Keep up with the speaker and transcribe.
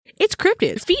It's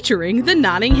Cryptids, featuring the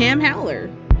Nottingham Howler.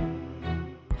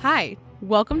 Hi,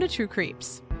 welcome to True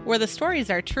Creeps, where the stories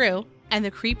are true and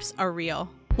the creeps are real.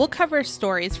 We'll cover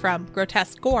stories from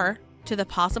grotesque gore to the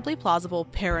possibly plausible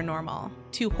paranormal,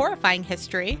 to horrifying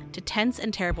history, to tense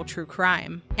and terrible true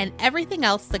crime, and everything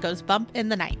else that goes bump in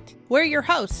the night. We're your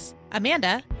hosts,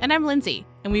 Amanda. And I'm Lindsay,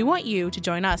 and we want you to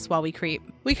join us while we creep.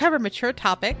 We cover mature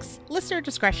topics. Listener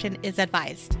discretion is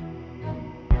advised.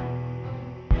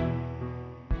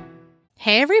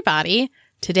 Hey everybody!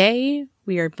 Today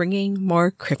we are bringing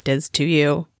more cryptids to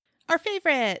you. Our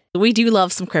favorite! We do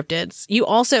love some cryptids. You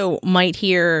also might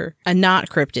hear a not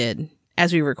cryptid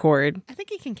as we record. I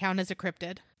think he can count as a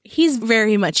cryptid. He's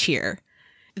very much here.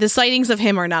 The sightings of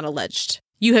him are not alleged.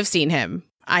 You have seen him.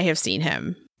 I have seen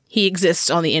him. He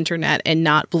exists on the internet and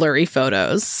not blurry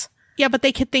photos. Yeah, but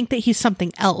they could think that he's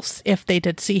something else if they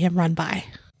did see him run by.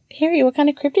 Harry, what kind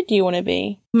of cryptid do you want to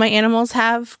be? My animals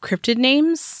have cryptid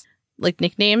names, like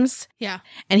nicknames. Yeah.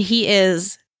 And he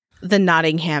is the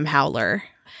Nottingham Howler.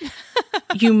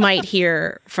 You might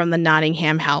hear from the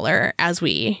Nottingham Howler as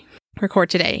we record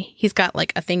today. He's got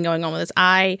like a thing going on with his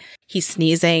eye. He's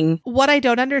sneezing. What I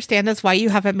don't understand is why you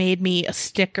haven't made me a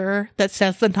sticker that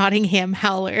says the Nottingham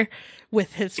Howler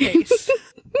with his face.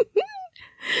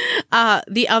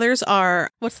 The others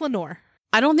are... What's Lenore?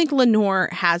 I don't think Lenore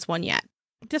has one yet.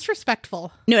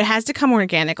 Disrespectful. No, it has to come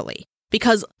organically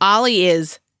because Ollie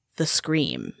is the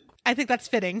scream. I think that's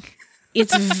fitting.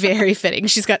 It's very fitting.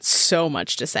 She's got so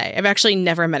much to say. I've actually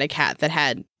never met a cat that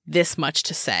had this much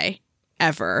to say,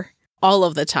 ever, all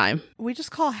of the time. We just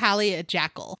call Hallie a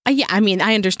jackal. Yeah, I mean,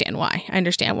 I understand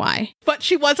why. But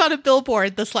she was on a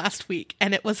billboard this last week,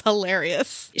 and it was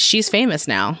hilarious. She's famous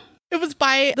now. It was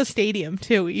by the stadium,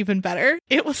 too, even better.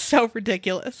 It was so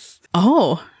ridiculous.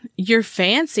 Oh, you're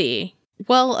fancy.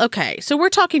 Well, okay, so we're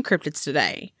talking cryptids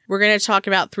today. We're going to talk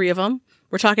about three of them.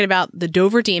 We're talking about the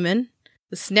Dover Demon,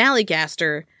 the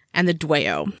Snallygaster, and the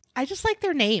Dwayyo. I just like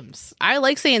their names. I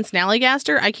like saying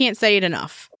Snallygaster. I can't say it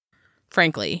enough,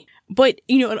 frankly. But,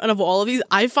 you know, out of all of these,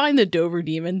 I find the Dover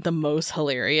Demon the most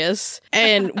hilarious.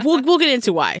 And we'll get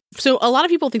into why. So a lot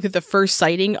of people think that the first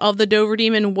sighting of the Dover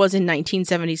Demon was in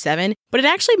 1977, but it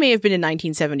actually may have been in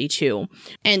 1972.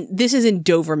 And this is in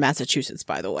Dover, Massachusetts,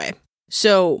 by the way.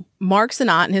 So Mark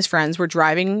Sinott and his friends were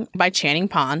driving by Channing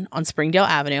Pond on Springdale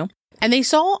Avenue, and they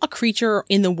saw a creature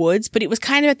in the woods, but it was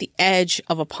kind of at the edge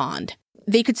of a pond.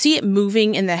 They could see it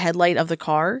moving in the headlight of the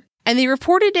car, and they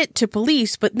reported it to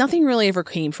police, but nothing really ever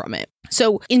came from it.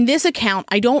 So in this account,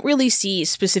 I don't really see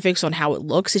specifics on how it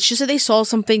looks. It's just that they saw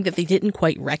something that they didn't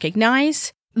quite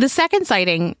recognize. The second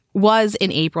sighting was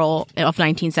in April of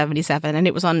 1977, and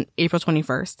it was on April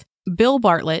 21st. Bill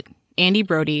Bartlett, Andy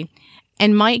Brody,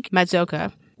 and Mike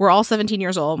Mazzoka were all 17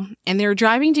 years old, and they were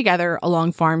driving together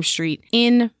along Farm Street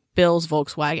in Bill's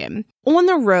Volkswagen. On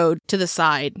the road to the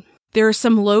side, there are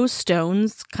some low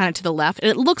stones kind of to the left,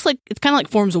 and it looks like it's kind of like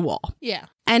forms a wall. Yeah.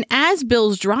 And as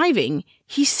Bill's driving,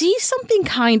 he sees something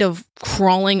kind of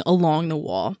crawling along the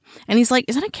wall. And he's like,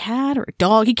 is that a cat or a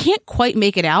dog? He can't quite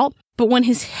make it out. But when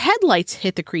his headlights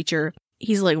hit the creature,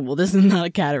 he's like, well, this is not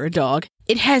a cat or a dog.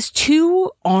 It has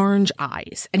two orange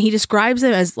eyes, and he describes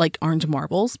them as like orange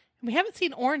marbles. We haven't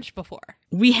seen orange before.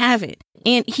 We haven't.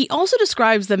 And he also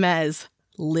describes them as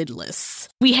lidless.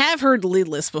 We have heard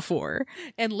lidless before.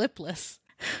 And lipless.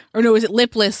 Or no, is it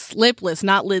lipless? Lipless,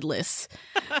 not lidless.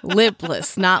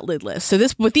 Lipless, not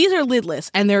lidless. But these are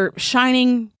lidless, and they're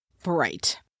shining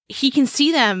bright. He can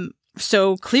see them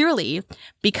so clearly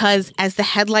because as the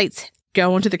headlights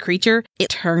go into the creature, it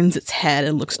turns its head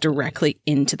and looks directly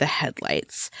into the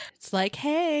headlights. It's like,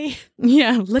 hey.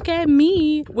 Yeah, look at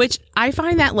me. Which I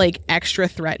find that like extra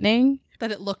threatening.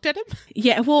 That it looked at him?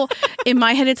 Yeah, well, in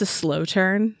my head, it's a slow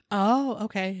turn. Oh,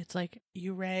 okay. It's like,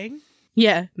 you rang?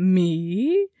 Yeah,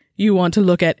 me? You want to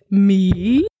look at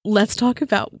me? Let's talk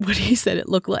about what he said it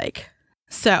looked like.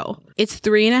 So, it's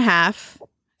 3.5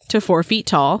 to 4 feet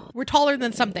tall. We're taller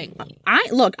than something.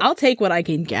 I'll take what I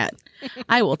can get.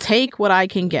 I will take what I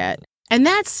can get. And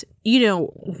that's,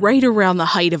 right around the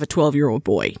height of a 12-year-old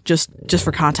boy, just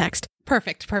for context.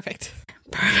 Perfect.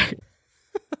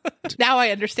 Now I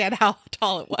understand how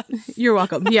tall it was. You're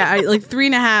welcome. Yeah, like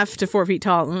 3.5 to 4 feet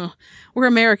tall. Ugh. We're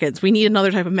Americans. We need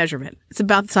another type of measurement. It's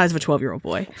about the size of a 12-year-old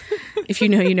boy. If you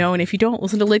know, you know. And if you don't,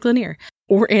 listen to Lake Lanier.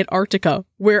 Or Antarctica,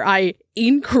 where I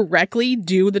incorrectly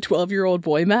do the 12-year-old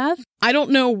boy math. I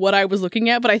don't know what I was looking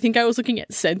at, but I think I was looking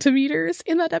at centimeters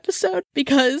in that episode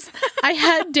because I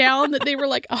had down that they were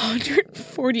like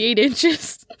 148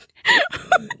 inches.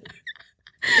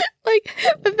 Like,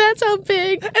 that's how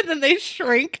big. And then they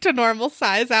shrink to normal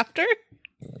size after.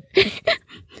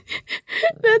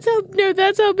 That's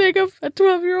how big of a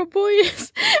 12-year-old boy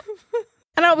is.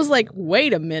 And I was like,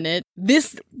 wait a minute.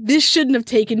 This shouldn't have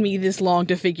taken me this long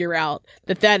to figure out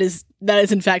that is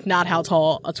in fact not how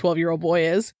tall a 12-year-old boy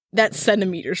is. That's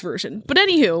centimeters version. But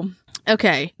anywho,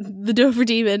 okay, the Dover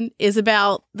Demon is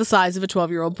about the size of a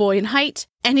 12-year-old boy in height,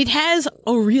 and it has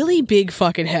a really big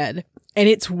fucking head, and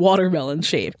it's watermelon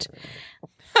shaped.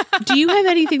 Do you have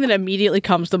anything that immediately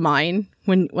comes to mind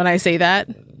when I say that?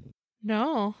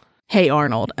 No. Hey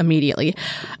Arnold, immediately.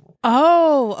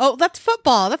 Oh, that's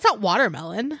football. That's not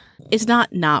watermelon. It's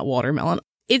not watermelon.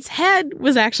 Its head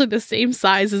was actually the same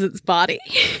size as its body,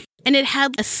 and it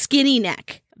had a skinny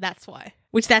neck. That's why.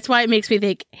 That's why it makes me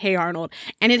think, hey Arnold.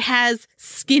 And it has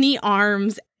skinny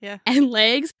arms and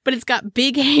legs, but it's got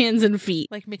big hands and feet.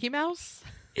 Like Mickey Mouse?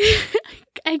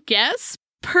 I guess.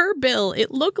 Per Bill,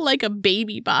 it looked like a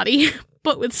baby body,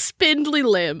 but with spindly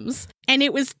limbs. And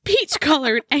it was peach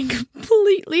colored and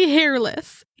completely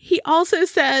hairless. He also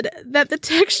said that the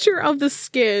texture of the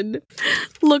skin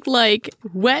looked like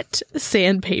wet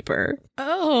sandpaper.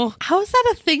 Oh, how is that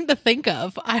a thing to think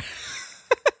of?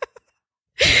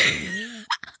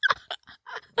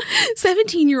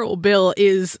 17-year-old Bill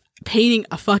is painting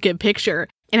a fucking picture.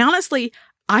 And honestly,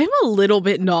 I'm a little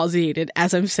bit nauseated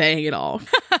as I'm saying it all.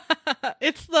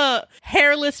 It's the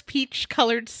hairless peach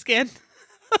colored skin.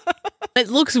 It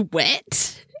looks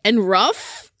wet and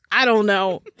rough. I don't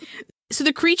know. So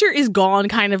the creature is gone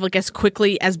kind of like as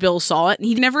quickly as Bill saw it. And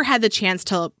he never had the chance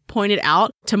to point it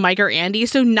out to Mike or Andy.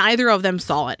 So neither of them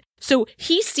saw it. So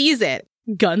he sees it,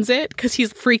 guns it because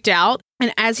he's freaked out.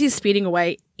 And as he's speeding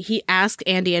away, he asked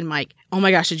Andy and Mike, oh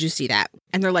my gosh, did you see that?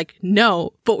 And they're like,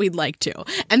 no, but we'd like to.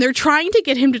 And they're trying to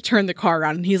get him to turn the car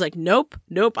around. And he's like, nope,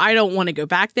 I don't want to go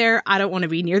back there. I don't want to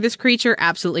be near this creature.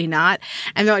 Absolutely not.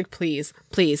 And they're like, please.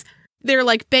 They're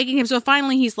like begging him. So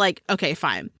finally he's like, okay,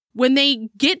 fine. When they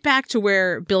get back to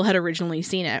where Bill had originally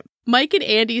seen it, Mike and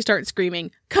Andy start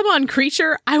screaming, come on,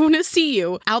 creature, I want to see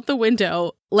you, out the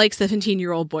window like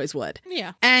 17-year-old boys would.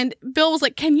 Yeah. And Bill was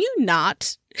like, can you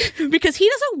not? Because he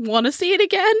doesn't want to see it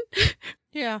again.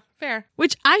 Yeah, fair.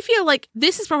 Which I feel like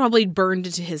this is probably burned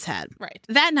into his head. Right.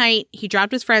 That night, he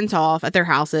dropped his friends off at their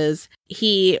houses.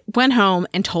 He went home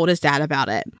and told his dad about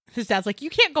it. His dad's like, you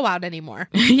can't go out anymore.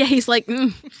 Yeah, he's like,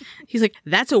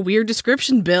 that's a weird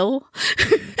description, Bill.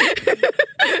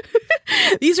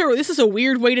 This is a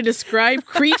weird way to describe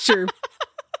creature.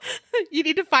 You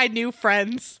need to find new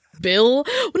friends. Bill?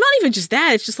 Well, not even just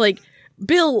that. It's just like,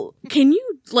 Bill, can you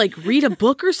read a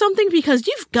book or something? Because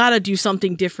you've got to do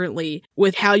something differently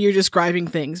with how you're describing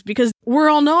things because we're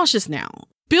all nauseous now.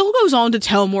 Bill goes on to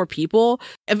tell more people.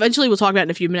 Eventually, we'll talk about it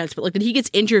in a few minutes, but that he gets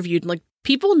interviewed and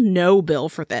people know Bill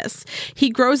for this. He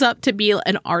grows up to be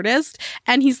an artist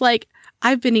and he's like,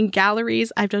 I've been in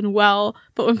galleries, I've done well,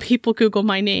 but when people Google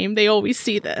my name, they always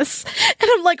see this.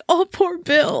 And I'm like, oh, poor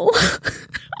Bill.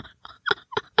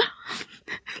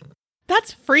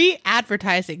 That's free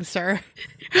advertising, sir.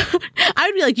 I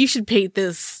would be like, you should paint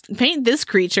this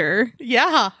creature.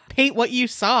 Yeah, paint what you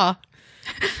saw.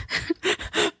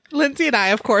 Lindsay and I,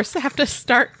 of course, have to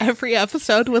start every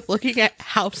episode with looking at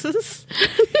houses.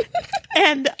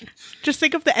 And just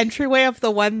think of the entryway of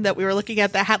the one that we were looking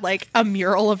at that had a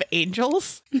mural of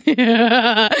angels.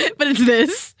 Yeah, but it's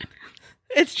this.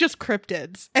 It's just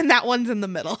cryptids. And that one's in the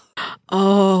middle.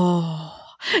 Oh.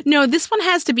 No, this one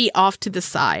has to be off to the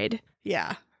side.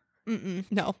 Yeah.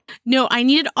 No, I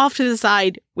need it off to the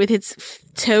side with its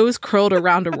toes curled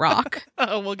around a rock.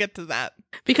 Oh, we'll get to that.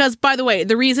 Because, by the way,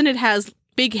 the reason it has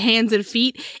big hands and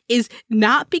feet is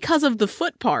not because of the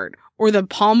foot part or the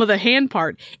palm of the hand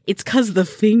part. It's because the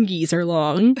fingies are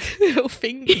long.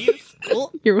 Fingies?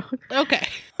 You're welcome. Okay.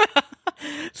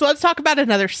 So let's talk about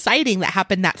another sighting that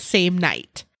happened that same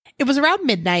night. It was around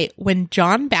midnight when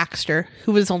John Baxter,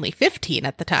 who was only 15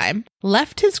 at the time,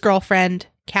 left his girlfriend,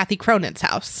 Kathy Cronin's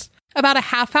house. About a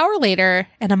half hour later,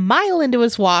 and a mile into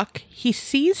his walk, he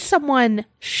sees someone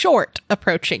short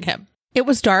approaching him. It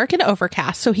was dark and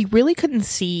overcast, so he really couldn't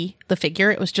see the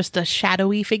figure. It was just a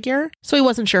shadowy figure, so he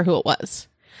wasn't sure who it was.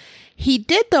 He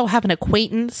did, though, have an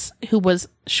acquaintance who was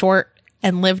short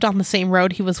and lived on the same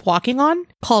road he was walking on,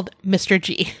 called Mr.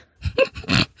 G.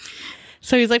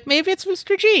 So he's like, maybe it's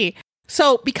Mr. G.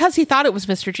 So because he thought it was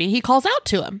Mr. G, he calls out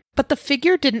to him, but the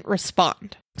figure didn't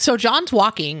respond. So John's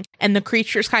walking and the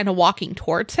creature's kind of walking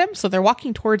towards him. So they're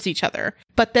walking towards each other,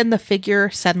 but then the figure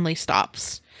suddenly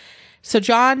stops. So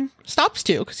John stops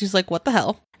too, because he's like, what the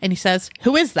hell? And he says,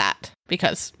 who is that?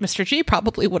 Because Mr. G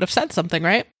probably would have said something,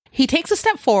 right? He takes a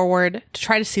step forward to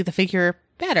try to see the figure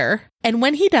better. And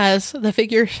when he does, the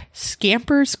figure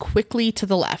scampers quickly to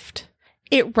the left.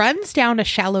 It runs down a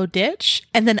shallow ditch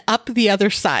and then up the other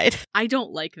side. I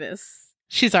don't like this.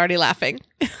 She's already laughing.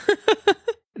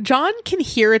 John can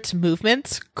hear its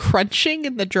movements crunching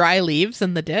in the dry leaves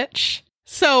in the ditch.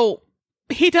 So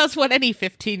he does what any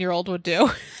 15-year-old would do.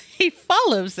 He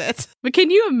follows it. But can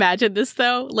you imagine this,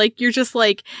 though? Like, you're just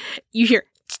like, you hear,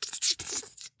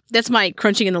 that's my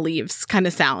crunching in the leaves kind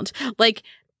of sound. Like,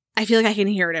 I feel like I can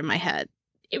hear it in my head.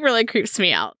 It really creeps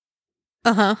me out.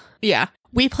 Uh-huh. Yeah.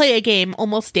 We play a game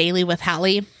almost daily with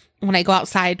Hallie when I go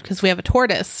outside because we have a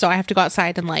tortoise. So I have to go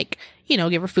outside and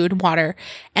give her food and water.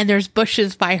 And there's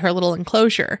bushes by her little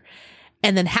enclosure.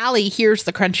 And then Hallie hears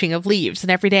the crunching of leaves.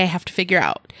 And every day I have to figure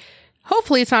out,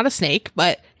 hopefully it's not a snake,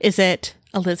 but is it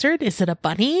a lizard? Is it a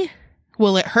bunny?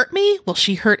 Will it hurt me? Will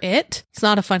she hurt it? It's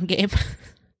not a fun game.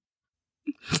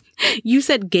 You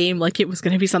said game like it was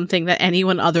going to be something that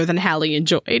anyone other than Hallie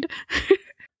enjoyed.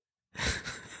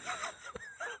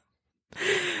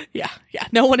 Yeah.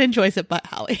 No one enjoys it but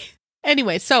Hallie.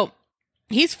 Anyway, so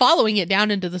he's following it down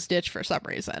into this ditch for some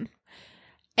reason.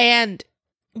 And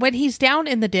when he's down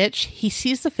in the ditch, he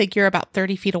sees the figure about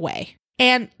 30 feet away.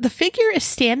 And the figure is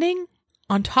standing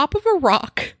on top of a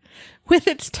rock with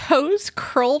its toes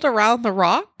curled around the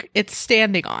rock it's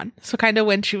standing on. So kind of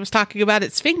when she was talking about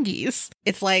its fingies,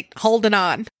 it's like holding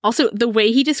on. Also, the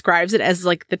way he describes it as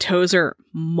like the toes are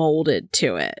molded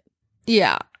to it.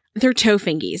 Yeah. They're toe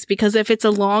fingies, because if it's a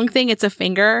long thing, it's a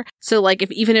finger. So like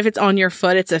even if it's on your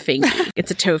foot, it's a fingy.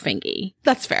 It's a toe fingy.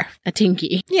 That's fair. A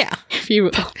tinky. Yeah. If you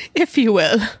will. If you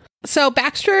will. So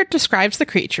Baxter describes the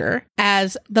creature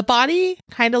as the body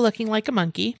kind of looking like a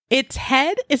monkey. Its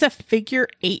head is a figure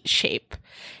 8 shape.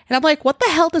 And I'm like, what the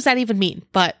hell does that even mean?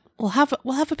 But we'll have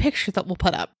a picture that we'll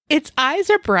put up. Its eyes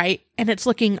are bright and it's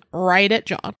looking right at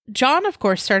John. John, of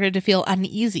course, started to feel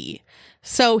uneasy.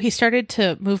 So he started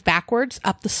to move backwards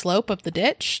up the slope of the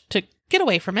ditch to get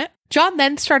away from it. John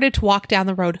then started to walk down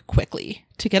the road quickly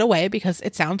to get away because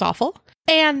it sounds awful.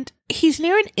 And he's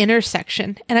near an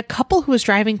intersection, and a couple who was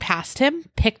driving past him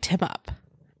picked him up.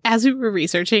 As we were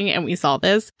researching and we saw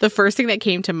this, the first thing that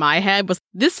came to my head was,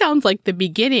 this sounds like the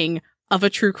beginning of a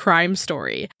true crime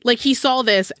story. Like, he saw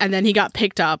this and then he got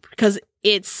picked up because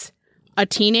it's a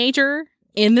teenager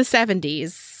in the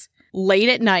 70s, late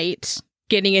at night,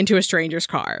 getting into a stranger's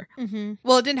car. Mm-hmm.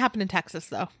 Well, it didn't happen in Texas,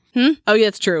 though. Oh, yeah,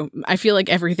 that's true. I feel like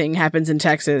everything happens in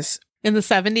Texas. In the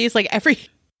 70s, like every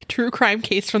true crime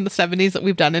case from the 70s that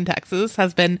we've done in Texas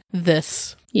has been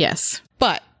this. Yes.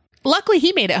 But luckily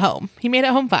he made it home. He made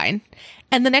it home fine.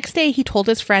 And the next day he told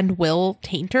his friend Will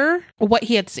Tainter what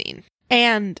he had seen.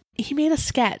 And he made a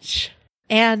sketch.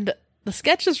 And the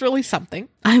sketch is really something.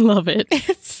 I love it.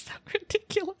 It's so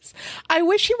ridiculous. I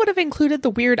wish he would have included the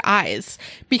weird eyes,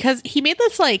 because he made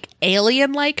this like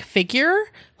alien-like figure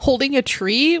holding a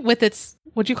tree with its,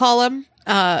 what'd you call them?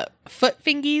 Foot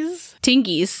fingies?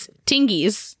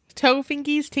 Tingies. Toe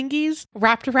fingies, tingies,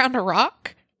 wrapped around a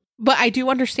rock. But I do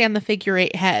understand the figure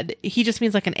 8 head. He just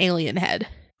means like an alien head.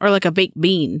 Or like a baked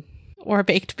bean. Or a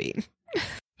baked bean.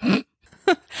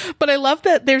 But I love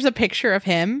that there's a picture of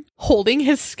him holding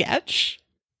his sketch.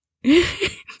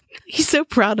 He's so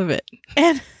proud of it.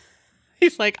 And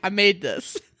he's like, I made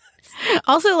this.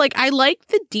 Also, like, I like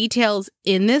the details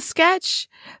in this sketch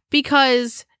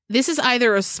because this is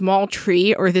either a small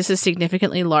tree or this is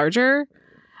significantly larger.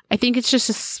 I think it's just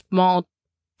a small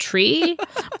tree,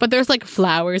 but there's like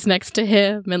flowers next to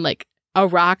him and like a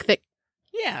rock that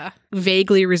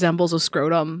vaguely resembles a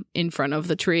scrotum in front of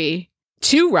the tree.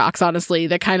 2 rocks, honestly,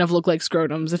 that kind of look like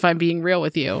scrotums, if I'm being real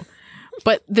with you.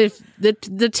 But the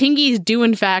tingies do,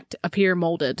 in fact, appear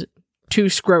molded to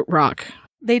scrot rock.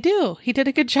 They do. He did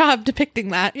a good job depicting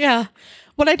that. Yeah.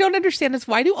 What I don't understand is,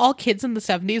 why do all kids in the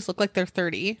 70s look like they're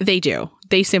 30? They do.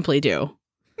 They simply do.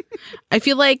 I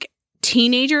feel like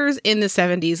teenagers in the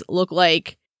 70s look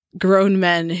like grown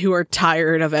men who are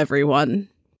tired of everyone.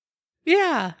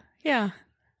 Yeah. Yeah.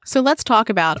 So let's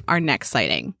talk about our next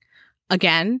sighting.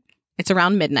 Again, it's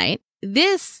around midnight.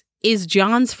 This is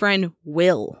John's friend,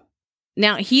 Will.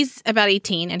 Now, he's about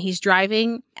 18 and he's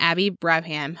driving Abby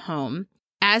Brabham home.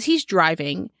 As he's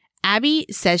driving, Abby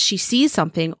says she sees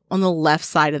something on the left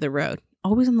side of the road.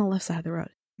 Always on the left side of the road.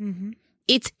 Mm-hmm.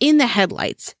 It's in the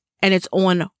headlights and it's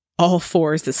on all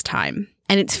 4s this time.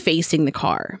 And it's facing the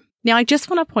car. Now, I just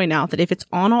want to point out that if it's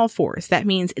on all 4s, that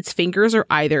means its fingers are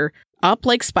either up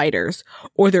like spiders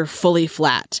or they're fully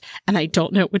flat. And I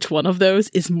don't know which one of those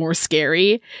is more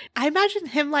scary. I imagine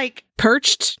him like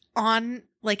perched on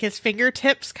like his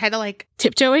fingertips, kind of like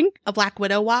tiptoeing. A Black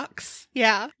Widow walks.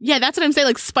 Yeah. Yeah, that's what I'm saying,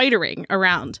 like spidering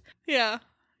around. Yeah.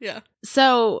 Yeah.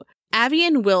 So Abby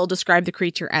and Will describe the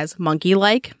creature as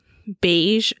monkey-like.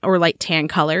 beige or light tan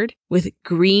colored with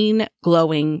green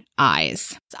glowing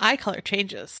eyes. Its eye color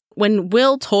changes. When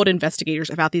Will told investigators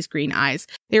about these green eyes,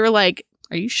 they were like,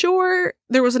 are you sure?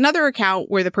 There was another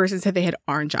account where the person said they had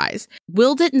orange eyes.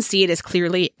 Will didn't see it as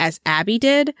clearly as Abby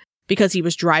did because he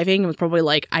was driving and was probably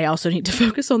like, I also need to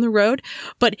focus on the road.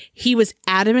 But he was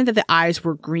adamant that the eyes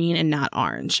were green and not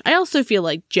orange. I also feel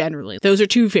like generally those are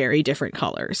two very different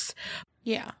colors.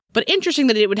 Yeah. But interesting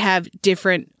that it would have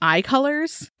different eye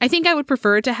colors. I think I would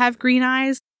prefer it to have green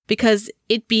eyes because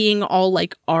it being all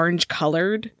like orange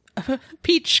colored.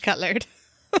 Peach colored.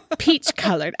 Peach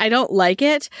colored. I don't like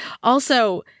it.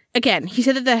 Also, again, he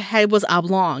said that the head was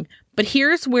oblong, but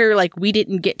here's where like we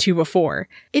didn't get to before.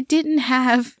 It didn't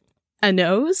have a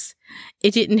nose,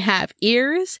 it didn't have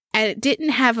ears, and it didn't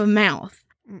have a mouth.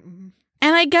 Mm-mm.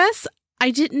 And I guess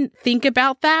I didn't think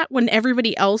about that when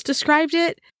everybody else described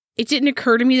it. It didn't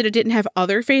occur to me that it didn't have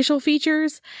other facial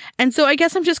features. And so I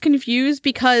guess I'm just confused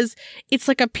because it's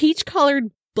like a peach colored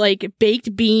like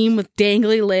baked bean with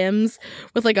dangly limbs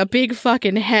with like a big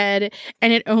fucking head,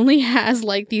 and it only has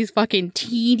like these fucking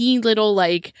teeny little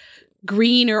like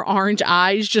green or orange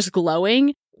eyes just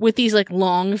glowing with these like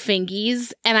long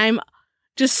fingies, and I'm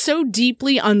just so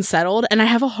deeply unsettled and I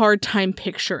have a hard time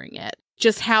picturing it.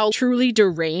 Just how truly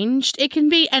deranged it can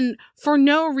be, and for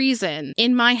no reason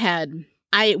in my head,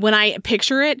 when I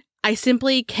picture it, I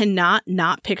simply cannot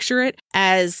not picture it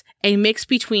as a mix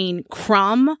between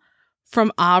Crumb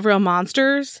from Avra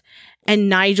Monsters and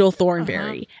Nigel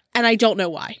Thornberry. And I don't know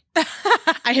why.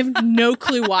 I have no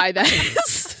clue why that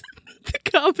is the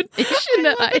combination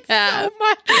that I have. So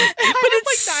much. But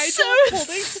it's like so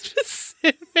holding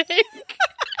specific.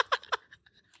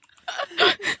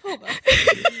 Hold on.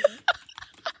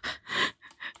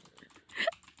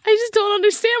 I just don't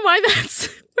understand why that's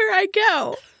where I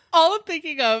go. All I'm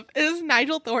thinking of is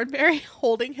Nigel Thornberry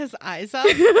holding his eyes up.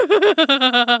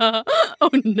 Oh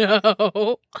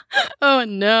no. Oh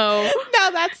no.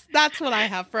 No, that's what I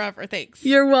have forever. Thanks.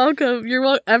 You're welcome.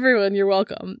 Everyone, you're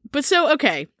welcome. But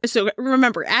okay. So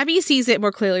remember, Abby sees it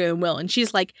more clearly than Will, and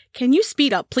she's like, can you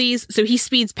speed up, please? So he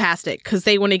speeds past it because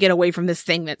they want to get away from this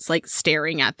thing that's like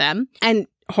staring at them and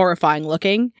horrifying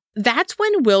looking. That's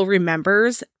when Will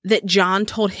remembers that John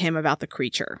told him about the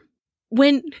creature.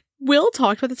 When Will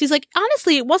talked about this, he's like,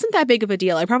 honestly, it wasn't that big of a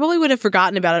deal. I probably would have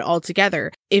forgotten about it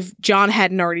altogether if John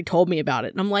hadn't already told me about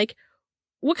it. And I'm like,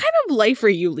 what kind of life are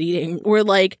you leading where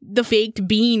like the faked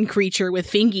bean creature with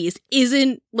fingies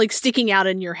isn't like sticking out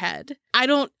in your head? I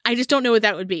just don't know what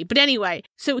that would be. But anyway,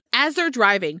 so as they're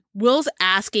driving, Will's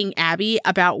asking Abby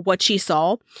about what she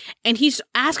saw, and he's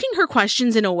asking her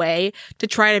questions in a way to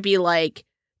try to be like,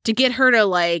 to get her to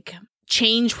like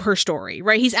change her story,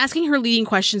 right? He's asking her leading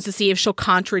questions to see if she'll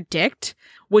contradict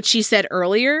what she said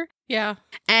earlier. Yeah.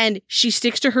 And she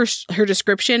sticks to her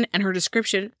description, and her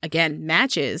description, again,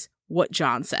 matches what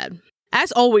John said.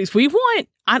 As always,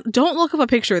 don't look up a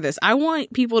picture of this. I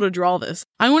want people to draw this.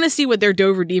 I want to see what their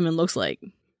Dover demon looks like.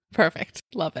 Perfect.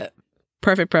 Love it.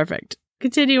 Perfect.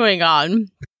 Continuing on.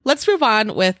 Let's move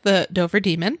on with the Dover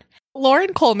demon.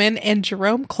 Lauren Coleman and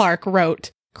Jerome Clark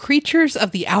wrote Creatures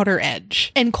of the Outer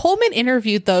Edge, and Coleman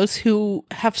interviewed those who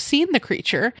have seen the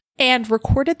creature and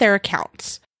recorded their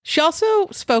accounts. She also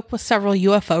spoke with several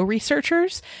UFO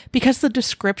researchers because the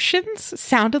descriptions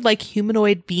sounded like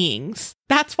humanoid beings.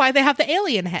 That's why they have the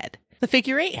alien head, the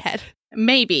figure 8 head.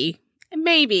 Maybe.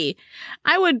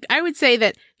 I would say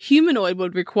that humanoid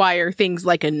would require things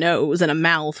like a nose and a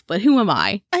mouth, but who am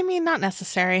I? I mean, not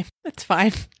necessary. It's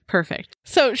fine. Perfect.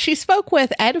 So she spoke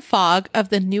with Ed Fogg of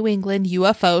the New England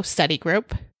UFO Study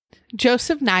Group,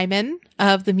 Joseph Nyman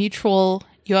of the Mutual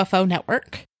UFO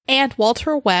Network, and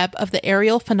Walter Webb of the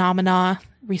Aerial Phenomena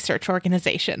Research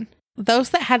Organization. Those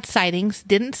that had sightings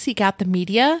didn't seek out the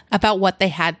media about what they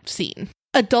had seen.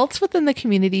 Adults within the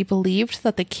community believed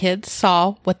that the kids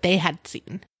saw what they had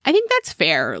seen. I think that's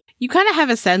fair. You kind of have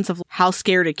a sense of how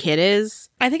scared a kid is.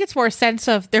 I think it's more a sense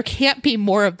of there can't be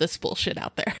more of this bullshit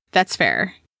out there. That's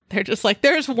fair. They're just like,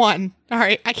 there's one. All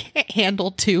right, I can't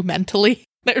handle two mentally.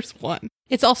 There's one.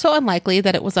 It's also unlikely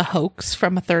that it was a hoax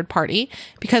from a third party,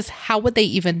 because how would they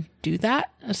even do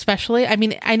that? Especially, I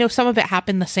mean, I know some of it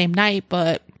happened the same night,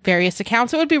 but various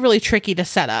accounts, it would be really tricky to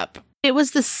set up. It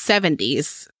was the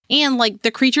 70s, and like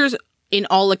the creatures in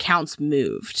all accounts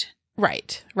moved.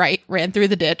 Right. Ran through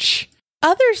the ditch.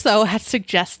 Others, though, had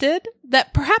suggested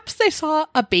that perhaps they saw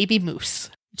a baby moose.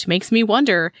 Which makes me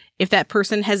wonder if that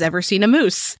person has ever seen a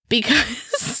moose,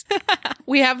 because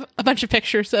we have a bunch of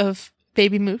pictures of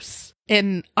baby moose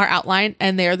in our outline,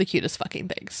 and they are the cutest fucking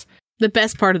things. The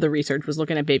best part of the research was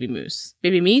looking at baby moose.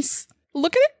 Baby meese?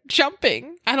 Look at it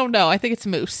jumping. I don't know. I think it's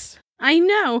moose. I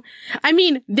know. I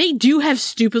mean, they do have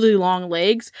stupidly long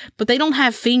legs, but they don't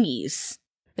have fingies.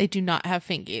 They do not have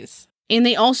fingies. And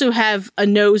they also have a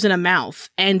nose and a mouth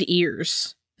and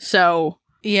ears. So...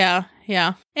 Yeah.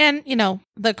 And,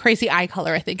 the crazy eye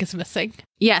color, I think, is missing.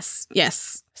 Yes.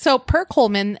 So, per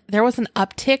Coleman, there was an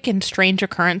uptick in strange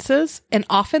occurrences, and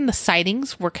often the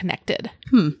sightings were connected.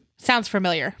 Sounds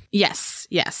familiar. Yes.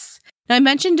 Now, I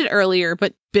mentioned it earlier,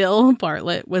 but Bill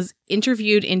Bartlett was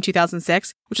interviewed in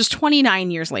 2006, which was 29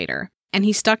 years later, and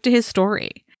he stuck to his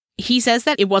story. He says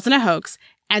that it wasn't a hoax,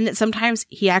 and that sometimes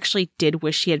he actually did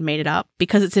wish he had made it up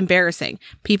because it's embarrassing.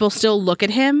 People still look at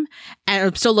him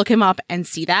and still look him up and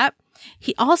see that.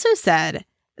 He also said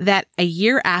that a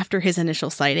year after his initial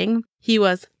sighting, he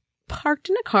was parked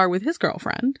in a car with his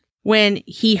girlfriend when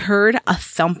he heard a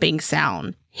thumping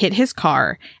sound hit his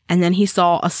car, and then he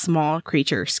saw a small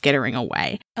creature skittering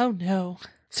away. Oh, no.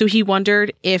 So he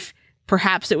wondered if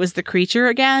perhaps it was the creature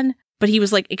again, but he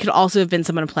was like, it could also have been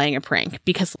someone playing a prank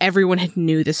because everyone had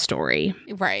knew this story.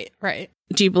 Right.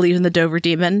 Do you believe in the Dover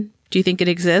demon? Do you think it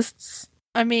exists?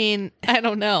 I mean, I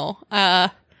don't know.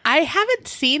 I haven't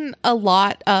seen a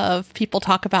lot of people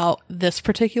talk about this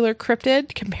particular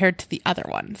cryptid compared to the other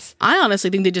ones. I honestly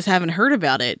think they just haven't heard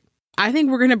about it. I think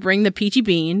we're going to bring the Peachy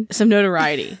Bean some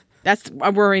notoriety. That's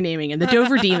what we're renaming him. The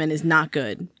Dover demon is not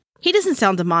good. He doesn't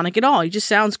sound demonic at all. He just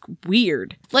sounds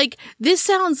weird. Like, this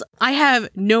sounds... I have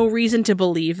no reason to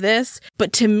believe this,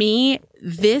 but to me,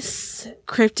 this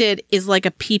cryptid is like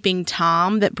a peeping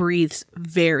Tom that breathes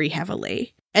very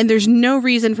heavily. And there's no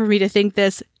reason for me to think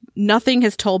this. Nothing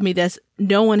has told me this.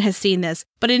 No one has seen this.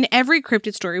 But in every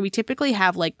cryptid story, we typically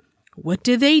have, like, what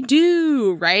do they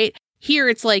do, right? Here,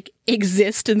 it's like,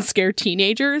 exist and scare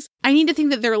teenagers. I need to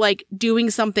think that they're, like, doing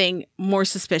something more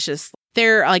suspicious.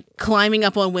 They're, like, climbing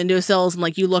up on windowsills and,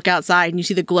 like, you look outside and you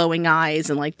see the glowing eyes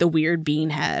and, like, the weird bean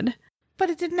head. But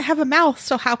it didn't have a mouth,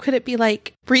 so how could it be,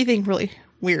 like, breathing really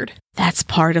weird? That's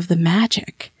part of the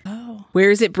magic. Oh.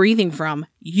 Where is it breathing from?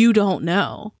 You don't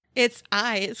know. Its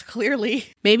eyes,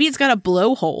 clearly. Maybe it's got a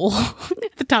blowhole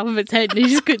at the top of its head and you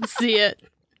just couldn't see it.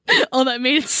 Oh, that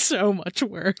made it so much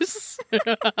worse.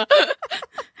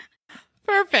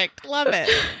 Perfect. Love it.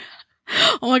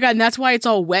 Oh my God. And that's why it's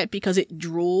all wet, because it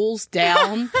drools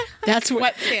down. That's where,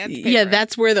 wet sandpaper. Yeah,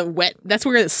 that's where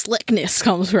the slickness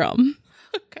comes from.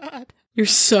 Oh God. You're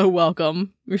so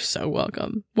welcome. You're so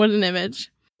welcome. What an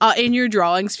image. In your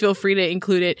drawings, feel free to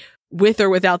include it with or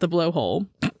without the blowhole.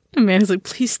 Amanda's like,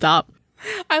 please stop.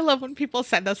 I love when people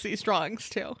send us these drawings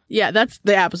too. Yeah, that's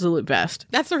the absolute best.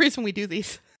 That's the reason we do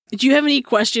these. Do you have any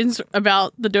questions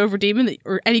about the Dover demon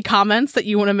or any comments that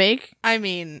you want to make? I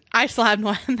mean, I still have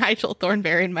Nigel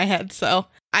Thornberry in my head, so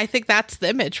I think that's the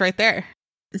image right there.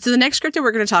 So the next cryptid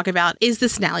we're going to talk about is the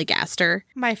Snallygaster.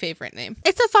 My favorite name.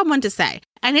 It's a fun one to say,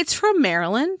 and it's from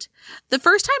Maryland. The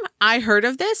first time I heard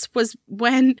of this was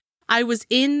when I was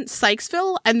in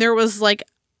Sykesville, and there was like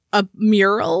a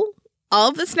mural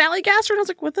of the Snallygaster, and I was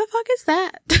like, what the fuck is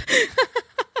that?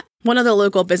 One of the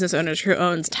local business owners who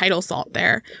owns Tidal Salt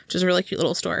there, which is a really cute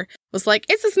little store, was like,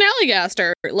 it's a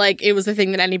Snallygaster. Like, it was the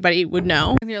thing that anybody would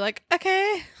know. And you're like,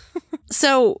 okay.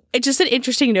 So, it's just an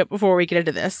interesting note before we get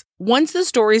into this. Once the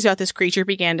stories about this creature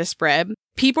began to spread,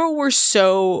 people were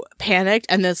so panicked,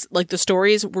 and the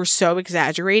stories were so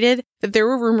exaggerated that there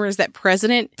were rumors that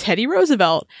President Teddy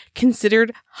Roosevelt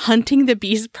considered hunting the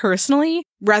beast personally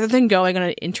rather than going on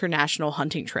an international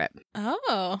hunting trip.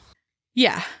 Oh.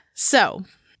 Yeah. So,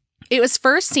 it was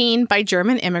first seen by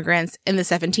German immigrants in the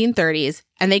 1730s,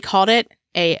 and they called it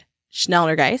a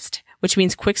Schnellnergeist, which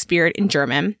means quick spirit in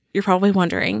German. You're probably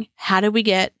wondering, how did we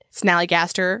get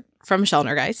Snallygaster from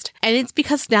Schnellnergeist? And it's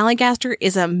because Snallygaster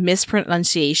is a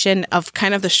mispronunciation of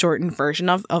kind of the shortened version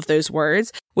of those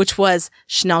words, which was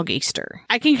Schnellgaster.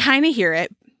 I can kind of hear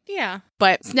it. Yeah.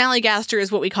 But Snallygaster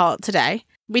is what we call it today.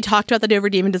 We talked about the Dover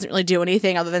demon doesn't really do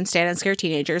anything other than stand and scare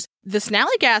teenagers. The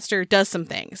Snallygaster does some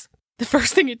things. The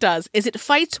first thing it does is it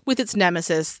fights with its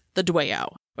nemesis, the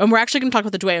Dwayyo. And we're actually going to talk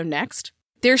about the Dwayyo next.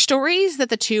 There are stories that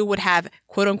the two would have,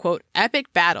 quote unquote,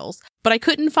 epic battles, but I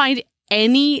couldn't find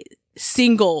any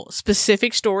single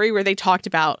specific story where they talked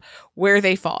about where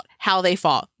they fought, how they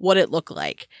fought, what it looked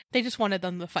like. They just wanted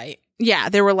them to fight. Yeah,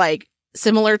 they were like,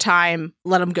 similar time,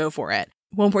 let them go for it.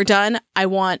 When we're done, I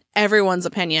want everyone's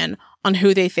opinion on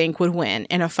who they think would win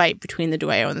in a fight between the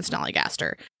Dwayyo and the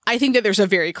Snallygaster. I think that there's a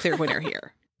very clear winner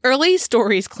here. Early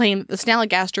stories claim that the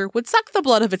Snallygaster would suck the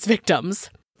blood of its victims.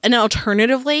 And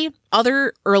alternatively,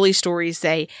 other early stories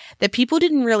say that people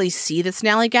didn't really see the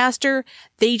Snallygaster.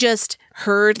 They just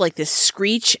heard like this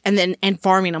screech and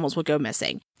farm animals would go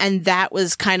missing. And that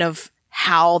was kind of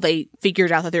how they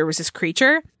figured out that there was this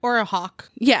creature. Or a hawk.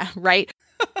 Yeah, right.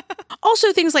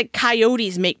 Also, things like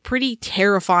coyotes make pretty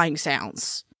terrifying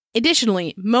sounds.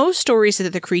 Additionally, most stories say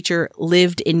that the creature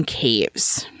lived in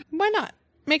caves. Why not?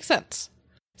 Makes sense.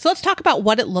 So let's talk about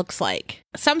what it looks like.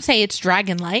 Some say it's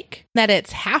dragon-like, that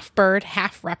it's half bird,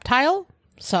 half reptile.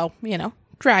 So,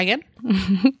 dragon.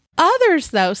 Others,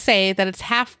 though, say that it's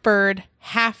half bird,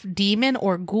 half demon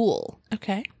or ghoul.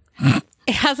 Okay.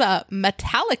 It has a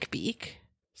metallic beak,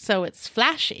 so it's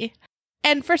flashy.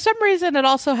 And for some reason, it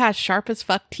also has sharp as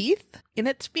fuck teeth in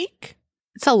its beak.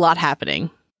 It's a lot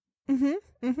happening.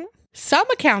 Some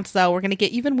accounts, though, we're going to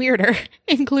get even weirder,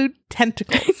 include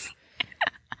tentacles.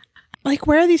 Like,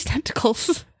 where are these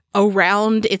tentacles?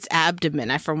 Around its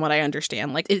abdomen, from what I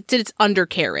understand. Like, it's its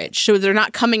undercarriage. So they're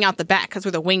not coming out the back. That's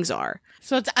where the wings are.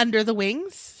 So it's under the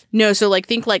wings? No, so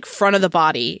think front of the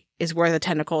body is where the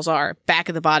tentacles are. Back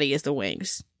of the body is the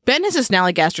wings. Ben has a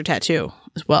Snallygaster tattoo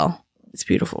as well. It's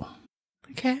beautiful.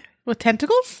 Okay. With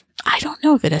tentacles? I don't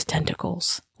know if it has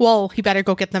tentacles. Well, he better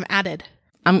go get them added.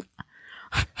 I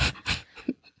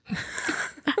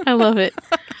love it.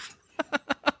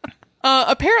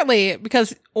 Apparently,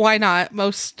 because why not?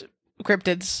 Most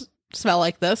cryptids smell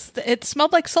like this. It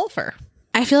smelled like sulfur.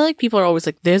 I feel like people are always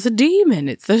like, there's a demon.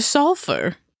 It's the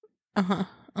sulfur.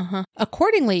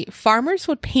 Accordingly, farmers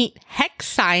would paint hex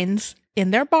signs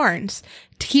in their barns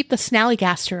to keep the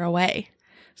Snallygaster away.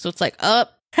 So it's like,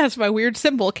 that's my weird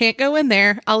symbol. Can't go in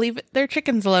there. I'll leave their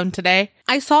chickens alone today.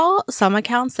 I saw some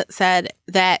accounts that said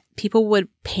that people would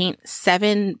paint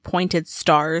 7 pointed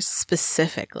stars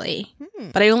specifically.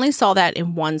 But I only saw that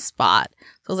in one spot.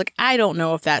 So I was like, I don't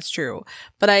know if that's true.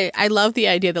 But I love the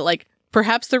idea that,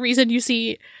 perhaps the reason you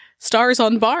see stars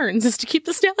on barns is to keep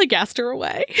the Snallygaster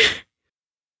away.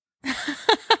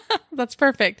 That's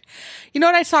perfect. You know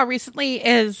what I saw recently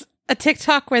is a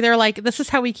TikTok where they're like, this is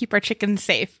how we keep our chickens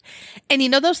safe. And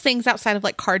those things outside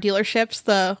of car dealerships,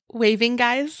 the waving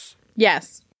guys?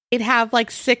 Yes. They'd have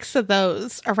 6 of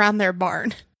those around their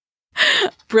barn.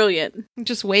 Brilliant.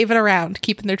 Just waving around,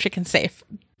 keeping their chickens safe.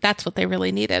 That's what they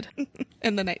really needed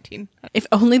in the 1900s. If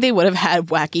only they would have had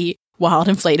wacky, wild,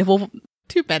 inflatable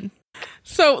tube.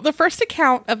 So the first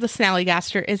account of the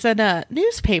Snallygaster is in a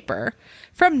newspaper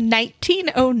from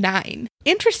 1909.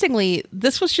 Interestingly,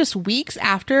 this was just weeks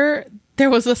after there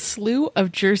was a slew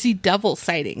of Jersey Devil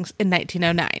sightings in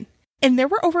 1909. And there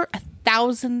were over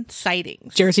 1,000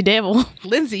 sightings. Jersey Devil.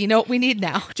 Lindsay, you know what we need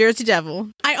now. Jersey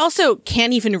Devil. I also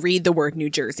can't even read the word New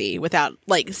Jersey without,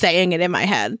 saying it in my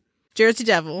head. Jersey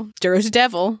Devil. Jersey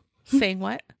Devil. Saying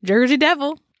what? Jersey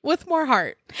Devil. With more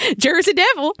heart. Jersey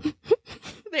Devil.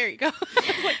 There you go.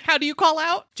 How do you call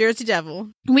out? Jersey Devil.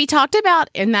 We talked about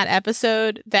in that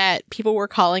episode that people were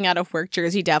calling out of work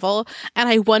Jersey Devil. And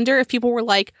I wonder if people were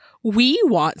like, we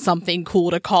want something cool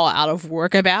to call out of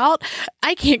work about.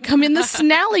 I can't come in the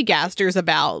Snallygaster's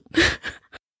about.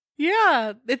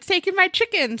 Yeah, it's taking my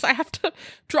chickens. I have to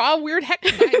draw weird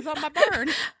hex signs on my barn.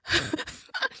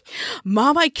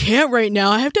 Mom, I can't right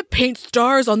now. I have to paint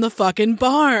stars on the fucking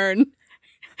barn.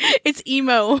 It's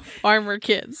emo farmer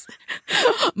kids.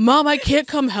 Mom, I can't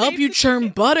come help you churn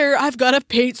butter. I've got to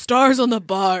paint stars on the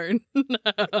barn.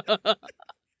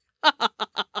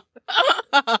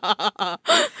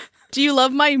 Do you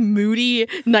love my moody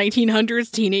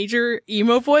 1900s teenager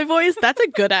emo boy voice? That's a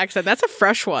good accent. That's a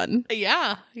fresh one.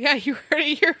 Yeah, you heard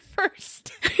it here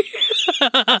first.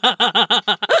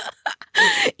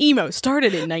 Emo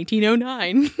started in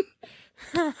 1909.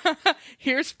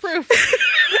 Here's proof.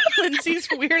 Lindsay's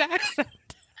weird accent.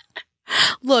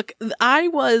 Look, I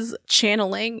was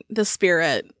channeling the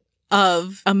spirit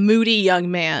of a moody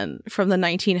young man from the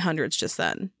 1900s just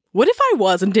then. What if I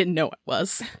was and didn't know I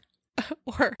was?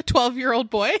 Or a 12-year-old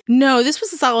boy? No, this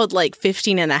was a solid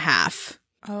 15 and a half.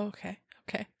 Oh, okay.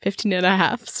 15 and a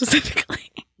half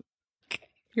specifically. Okay.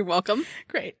 You're welcome.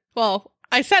 Great. Well,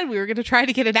 I said we were going to try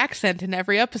to get an accent in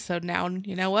every episode now, and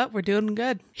you know what? We're doing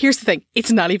good. Here's the thing.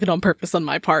 It's not even on purpose on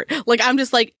my part. I'm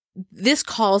just this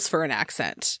calls for an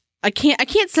accent. I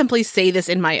can't simply say this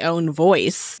in my own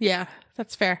voice. Yeah,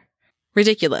 that's fair.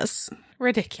 Ridiculous.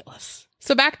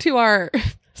 So back to our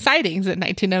sightings in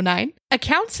 1909.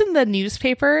 Accounts in the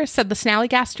newspaper said the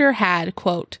Snallygaster had,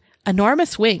 quote,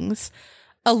 enormous wings,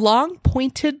 a long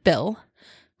pointed bill,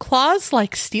 claws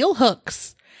like steel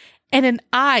hooks, and an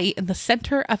eye in the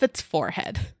center of its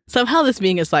forehead. Somehow this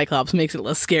being a cyclops makes it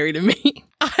less scary to me.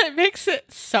 It makes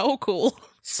it so cool.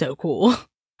 So cool.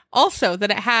 Also,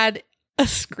 that it had a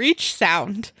screech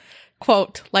sound,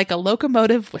 quote, like a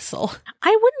locomotive whistle.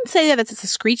 I wouldn't say that it's a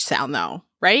screech sound, though,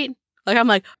 right? I'm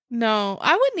like, no,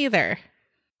 I wouldn't either.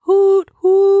 Hoot,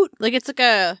 hoot. It's like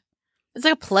a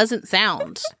pleasant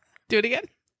sound. Do it again.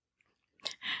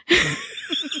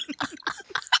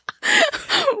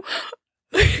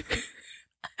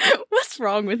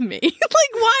 wrong with me?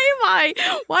 Like, why do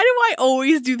I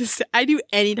always do this? I do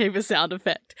any type of sound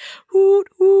effect. Hoot,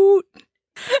 hoot.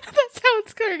 That's how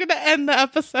it's going to end the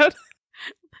episode.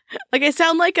 Like, I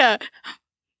sound like a...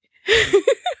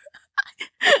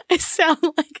 I sound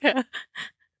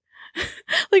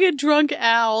like a drunk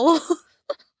owl.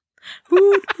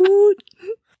 Hoot, hoot.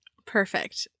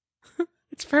 Perfect.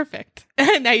 It's perfect.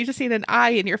 And now you just need an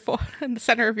eye in in the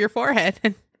center of your forehead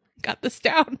and got this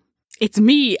down. It's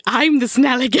me. I'm the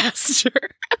Snallygaster.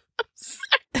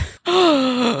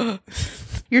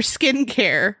 Your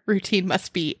skincare routine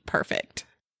must be perfect.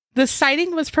 The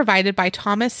sighting was provided by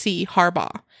Thomas C.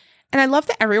 Harbaugh. And I love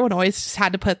that everyone always just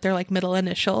had to put their like middle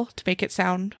initial to make it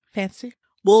sound fancy.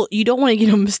 Well, you don't want to get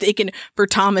him mistaken for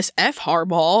Thomas F.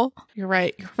 Harbaugh. You're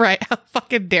right. You're right. How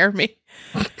fucking dare me.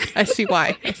 I see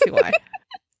why.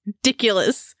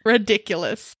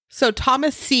 Ridiculous. So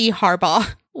Thomas C.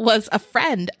 Harbaugh was a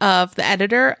friend of the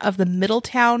editor of the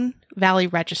Middletown Valley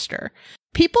Register.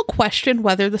 People questioned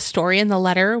whether the story in the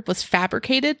letter was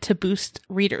fabricated to boost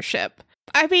readership.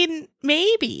 I mean,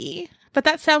 maybe, but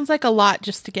that sounds like a lot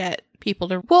just to get people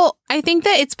to... Well, I think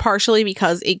that it's partially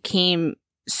because it came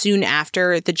soon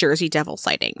after the Jersey Devil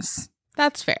sightings.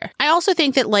 That's fair. I also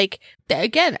think that, like...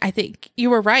 Again, I think you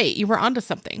were right. You were onto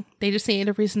something. They just needed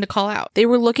a reason to call out. They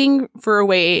were looking for a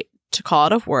way to call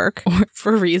out of work, or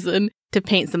for a reason to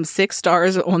paint some 6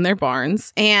 stars on their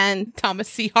barns. And Thomas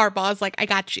C. Harbaugh is like, I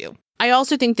got you. I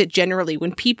also think that generally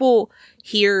when people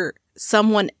hear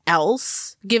someone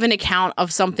else give an account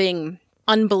of something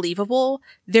unbelievable,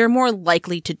 they're more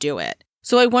likely to do it.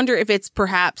 So I wonder if it's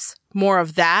perhaps more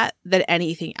of that than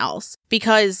anything else.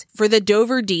 Because for the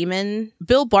Dover Demon,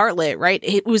 Bill Bartlett, right?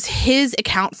 It was his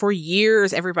account for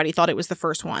years. Everybody thought it was the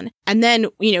first one. And then,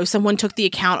 someone took the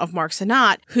account of Mark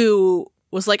Sanat, who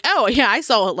was like, oh, yeah, I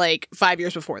saw it like 5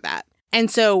 years before that. And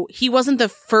so he wasn't the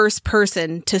first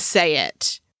person to say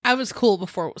it. I was cool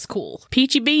before it was cool.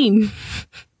 Peachy Bean.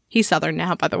 He's Southern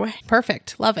now, by the way.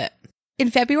 Perfect. Love it. In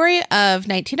February of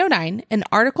 1909, an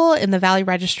article in the Valley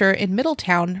Register in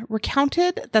Middletown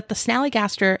recounted that the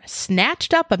Snallygaster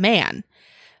snatched up a man,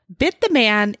 bit the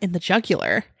man in the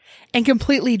jugular, and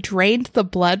completely drained the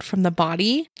blood from the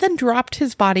body, then dropped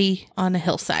his body on a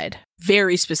hillside.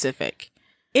 Very specific.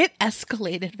 It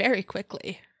escalated very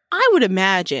quickly. I would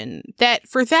imagine that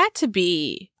for that to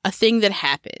be a thing that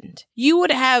happened, you would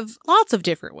have lots of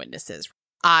different witnesses.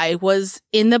 I was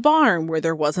in the barn where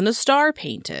there wasn't a star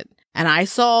painted, and I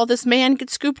saw this man get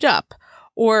scooped up.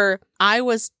 Or I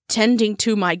was tending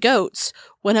to my goats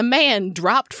when a man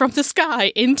dropped from the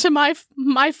sky into my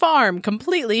farm,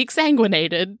 completely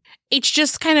exsanguinated. It's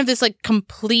just kind of this like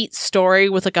complete story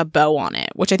with like a bow on it,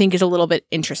 which I think is a little bit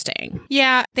interesting.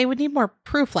 Yeah, they would need more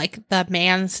proof, like the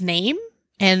man's name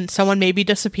and someone maybe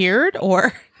disappeared,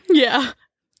 or yeah,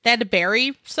 they had to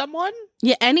bury someone.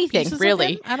 Yeah, anything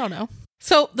really. I don't know.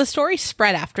 So the story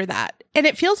spread after that, and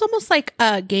it feels almost like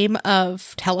a game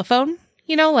of telephone,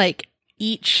 like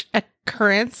each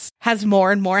occurrence has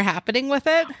more and more happening with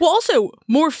it. Well, also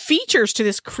more features to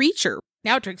this creature.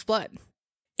 Now it drinks blood.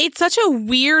 It's such a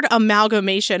weird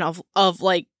amalgamation of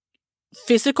like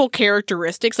physical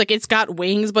characteristics. Like it's got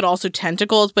wings, but also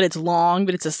tentacles, but it's long,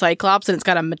 but it's a cyclops, and it's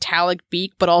got a metallic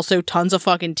beak, but also tons of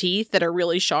fucking teeth that are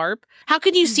really sharp. How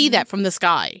can you see that from the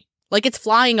sky? Like it's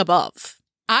flying above.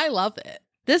 I love it.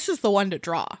 This is the one to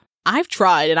draw. I've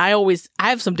tried, and I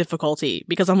have some difficulty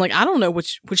because I'm like, I don't know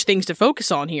which things to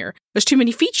focus on here. There's too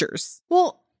many features.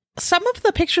 Well, some of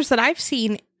the pictures that I've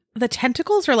seen, the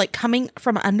tentacles are like coming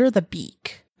from under the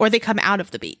beak, or they come out of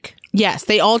the beak. Yes,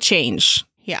 they all change.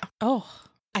 Yeah. Oh,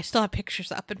 I still have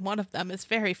pictures up, and one of them is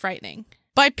very frightening.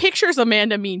 By pictures,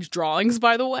 Amanda means drawings,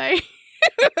 by the way.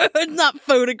 Not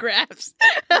photographs.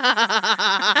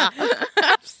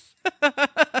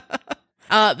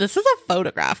 This is a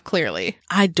photograph, clearly.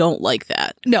 I don't like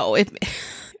that. No, it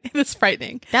is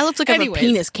frightening. That looks like if a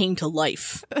penis came to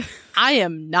life. I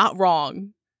am not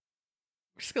wrong.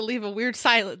 I'm just going to leave a weird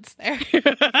silence there.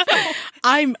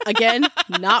 I'm, again,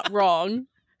 not wrong.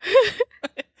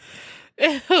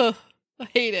 I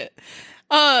hate it.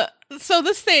 So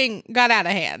this thing got out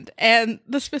of hand, and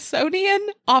the Smithsonian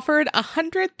offered a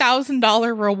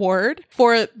 $100,000 reward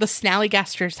for the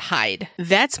Snallygaster's hide.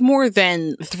 That's more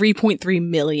than $3.3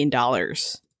 million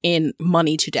in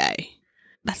money today.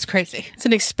 That's crazy. It's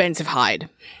an expensive hide.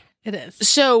 It is.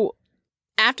 So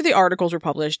after the articles were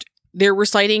published, there were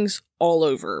sightings all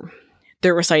over.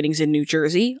 There were sightings in New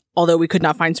Jersey, although we could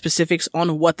not find specifics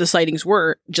on what the sightings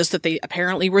were, just that they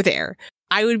apparently were there.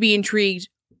 I would be intrigued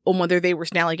on whether they were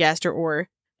Snallygaster or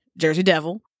Jersey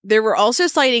Devil. There were also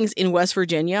sightings in West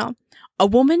Virginia. A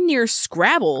woman near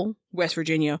Scrabble West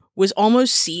Virginia, was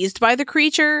almost seized by the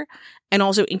creature. And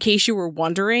also, in case you were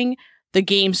wondering, the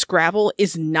game Scrabble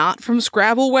is not from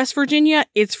Scrabble, West Virginia.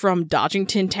 It's from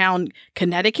Dodgington Town,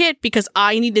 Connecticut, because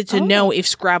I needed to know if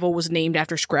Scrabble was named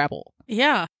after Scrabble.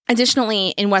 Yeah.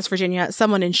 Additionally, in West Virginia,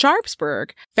 someone in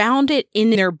Sharpsburg found it in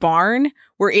their barn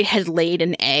where it had laid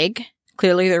an egg.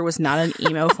 Clearly, there was not an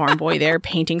emo farm boy there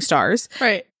painting stars.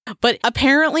 Right. But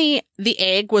apparently, the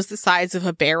egg was the size of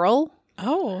a barrel.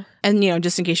 Oh. And,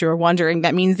 just in case you were wondering,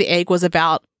 that means the egg was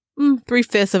about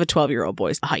 3/5 of a 12-year-old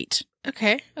boy's height.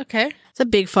 Okay. It's a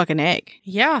big fucking egg.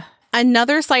 Yeah.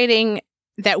 Another sighting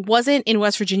that wasn't in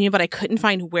West Virginia, but I couldn't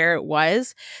find where it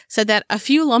was, said that a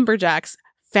few lumberjacks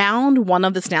found one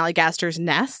of the Snallygaster's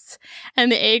nests,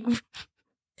 and the egg, and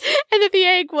that the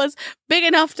egg was big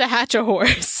enough to hatch a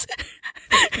horse.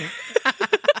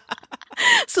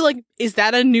 So, is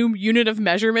that a new unit of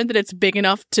measurement, that it's big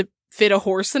enough to fit a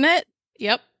horse in it?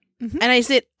 Yep. Mm-hmm. And I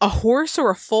said, a horse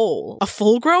or a foal? A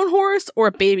full-grown horse or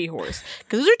a baby horse?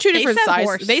 Because those are two different sizes.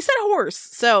 Horse. They said horse.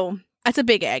 So that's a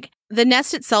big egg. The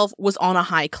nest itself was on a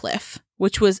high cliff,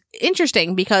 which was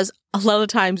interesting because a lot of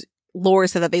times lore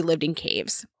said that they lived in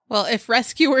caves. Well, if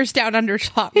rescuers down under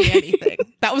taught me anything,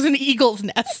 that was an eagle's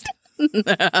nest.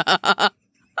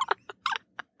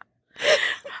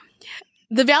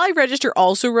 The Valley Register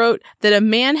also wrote that a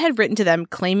man had written to them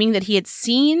claiming that he had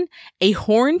seen a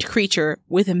horned creature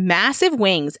with massive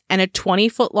wings and a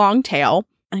 20-foot long tail.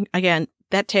 And again,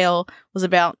 that tail was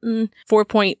about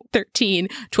 4.13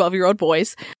 12-year-old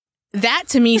boys. That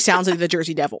to me sounds like the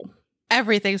Jersey Devil.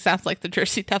 Everything sounds like the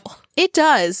Jersey Devil. It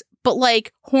does, but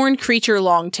horned creature,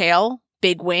 long tail,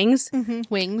 big wings. Mm-hmm.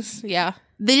 Wings, yeah.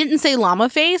 They didn't say llama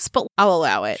face, but I'll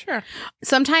allow it. Sure.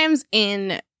 Sometimes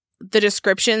in the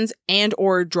descriptions and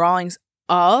or drawings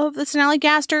of the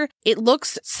Snallygaster, it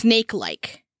looks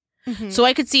snake-like. Mm-hmm. So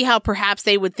I could see how perhaps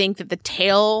they would think that the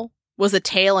tail was the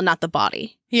tail and not the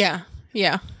body. Yeah.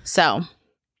 So,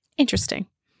 interesting.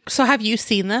 So have you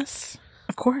seen this?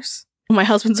 Of course. My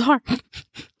husband's arm.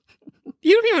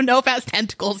 You don't even know if it has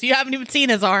tentacles. You haven't even seen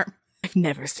his arm. I've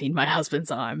never seen my husband's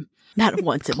arm. Not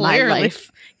once in my life.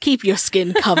 Keep your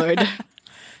skin covered.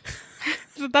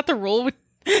 Isn't that the rule?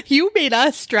 You made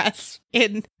us dress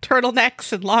in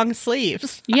turtlenecks and long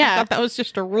sleeves. Yeah. I thought that was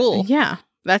just a rule. Yeah.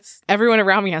 That's everyone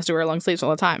around me has to wear long sleeves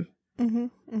all the time. Mm-hmm.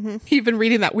 Mm-hmm. You've been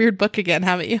reading that weird book again,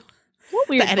 haven't you? What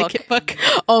weird the etiquette book?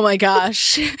 Oh my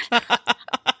gosh.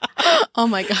 Oh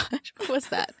my gosh. What was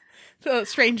that? The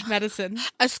Strange Medicine.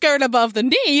 A skirt above the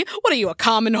knee? What are you, a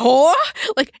common whore?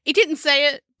 It didn't say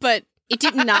it, but it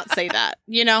did not say that,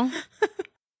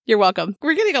 You're welcome.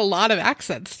 We're getting a lot of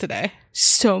accents today.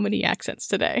 So many accents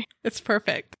today. It's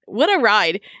perfect. What a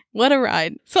ride. What a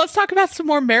ride. So let's talk about some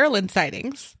more Maryland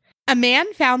sightings. A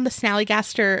man found the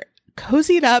Snallygaster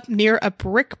cozied up near a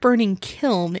brick-burning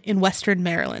kiln in western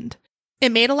Maryland.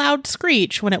 It made a loud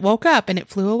screech when it woke up and it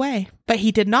flew away. But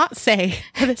he did not say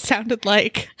that it sounded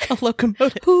like a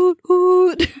locomotive. Hoot,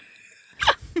 hoot.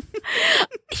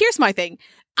 Here's my thing.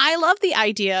 I love the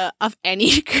idea of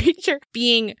any creature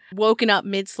being woken up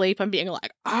mid-sleep and being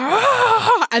like,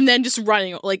 ah, and then just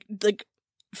running, like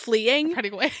fleeing.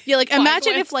 Running away. Yeah,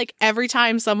 imagine away. if every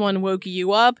time someone woke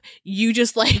you up, you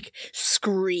just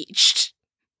screeched.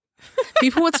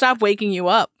 People would stop waking you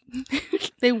up.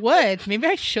 They would. Maybe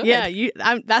I should. Yeah,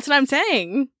 that's what I'm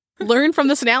saying. Learn from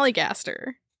the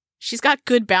Snallygaster. She's got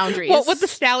good boundaries. What would the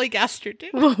Snallygaster do?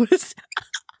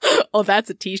 Oh, that's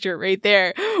a t-shirt right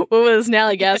there. What would the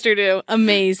Snallygaster do?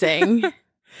 Amazing.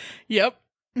 Yep.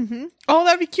 Mm-hmm. Oh,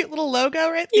 that'd be a cute little logo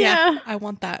right there. Yeah. I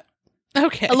want that.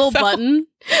 Okay. A little button.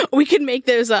 We could make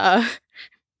those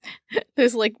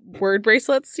word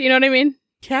bracelets. You know what I mean?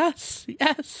 Yes.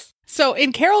 So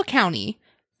in Carroll County,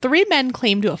 3 men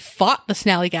claim to have fought the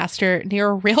Snallygaster near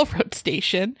a railroad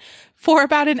station for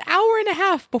about an hour and a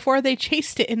half before they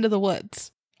chased it into the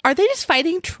woods. Are they just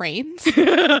fighting trains?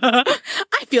 I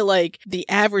feel like the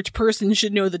average person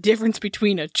should know the difference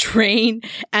between a train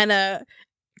and a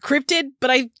cryptid,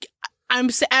 but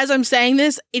as I'm saying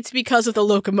this, it's because of the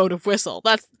locomotive whistle.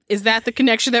 Is that the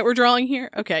connection that we're drawing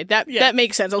here? Okay, that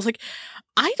makes sense. I was like,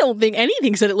 I don't think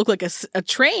anything said it looked like a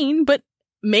train, but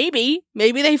maybe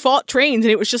they fought trains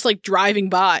and it was just driving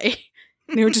by.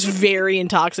 They were just very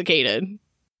intoxicated.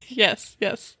 Yes.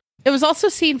 It was also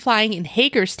seen flying in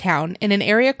Hagerstown in an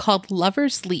area called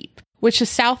Lover's Leap, which is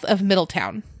south of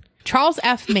Middletown. Charles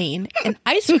F. Maine, an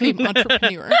ice cream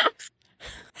entrepreneur.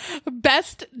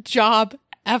 Best job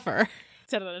ever.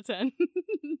 10 out of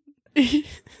 10.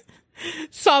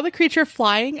 Saw the creature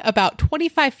flying about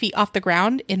 25 feet off the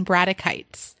ground in Braddock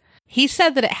Heights. He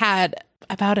said that it had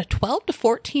about a 12 to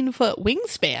 14 foot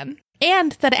wingspan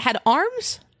and that it had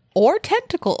arms or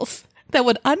tentacles that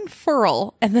would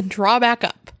unfurl and then draw back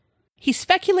up. He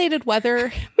speculated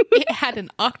whether it had an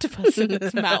octopus in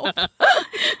its mouth.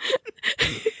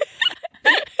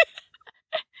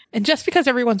 And just because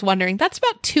everyone's wondering, that's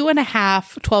about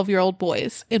 2.5 12-year-old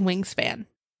boys in wingspan.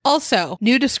 Also,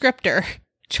 new descriptor.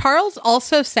 Charles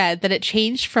also said that it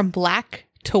changed from black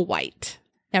to white.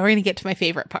 Now we're going to get to my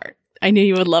favorite part. I knew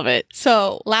you would love it.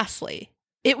 So, lastly,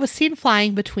 it was seen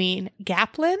flying between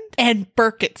Gapland and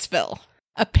Burkittsville.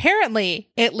 Apparently,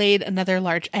 it laid another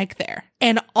large egg there.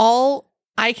 And all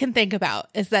I can think about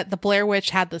is that the Blair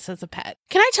Witch had this as a pet.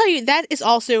 Can I tell you, that is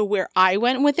also where I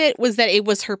went with it, was that it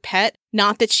was her pet,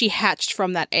 not that she hatched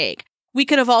from that egg. We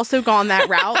could have also gone that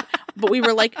route, but we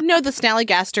were like, no, the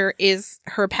Snallygaster is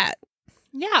her pet.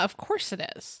 Yeah, of course it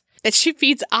is. That she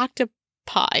feeds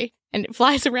octopi and it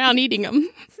flies around eating them.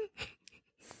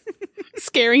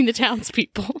 Scaring the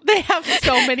townspeople. They have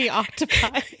so many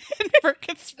octopi in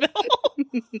Burkittsville.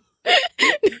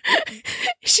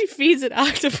 She feeds it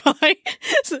octopi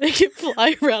so they can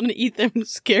fly around and eat them and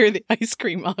scare the ice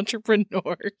cream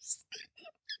entrepreneurs.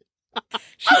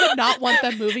 She did not want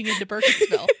them moving into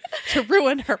Burkittsville to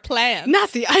ruin her plans.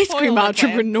 Not the ice cream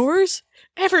entrepreneurs.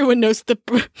 Everyone knows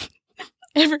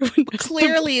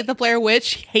Clearly, the Blair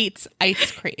Witch hates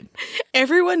ice cream.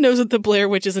 Everyone knows that the Blair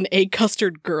Witch is an egg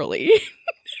custard girly.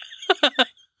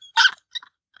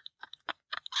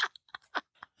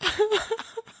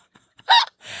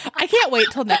 I can't wait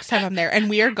till next time I'm there, and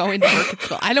we are going to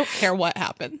Burkittsville. I don't care what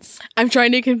happens. I'm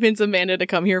trying to convince Amanda to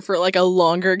come here for like a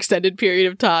longer extended period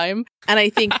of time. And I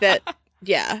think that,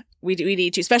 yeah, we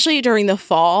need to, especially during the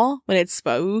fall when it's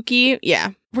spooky.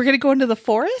 Yeah. We're going to go into the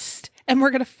forest. And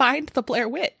we're going to find the Blair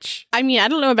Witch. I mean, I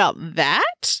don't know about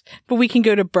that, but we can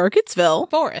go to Burkittsville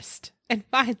Forest and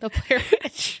find the Blair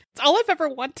Witch. It's all I've ever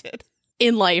wanted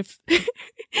in life.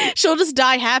 She'll just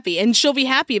die happy, and she'll be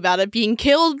happy about it being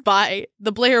killed by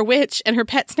the Blair Witch and her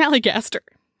pet Snallygaster.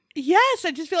 Yes,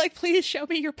 I just feel like, please show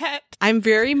me your pet. I'm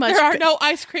very much... There are no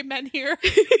ice cream men here.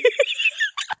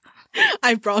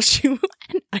 I brought you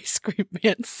an ice cream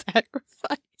man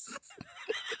sacrifice.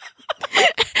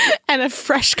 And a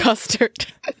fresh custard.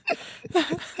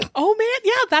 Oh man,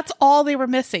 yeah, that's all they were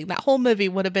missing. That whole movie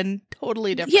would have been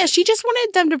totally different. Yeah, she just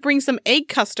wanted them to bring some egg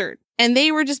custard, and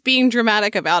they were just being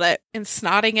dramatic about it. And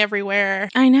snotting everywhere.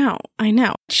 I know.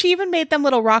 She even made them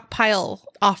little rock pile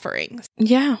offerings.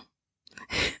 Yeah.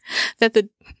 That the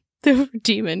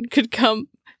demon could come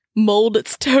mold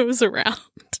its toes around.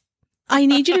 I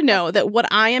need you to know that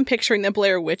what I am picturing the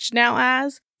Blair Witch now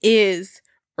as is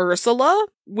Ursula,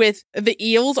 with the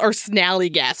eels are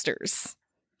Snallygasters.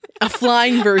 A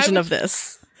flying version of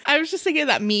this. I was just thinking of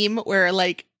that meme where,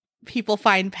 like, people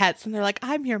find pets and they're like,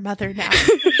 I'm your mother now.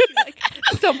 She, like,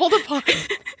 stumbled upon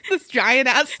this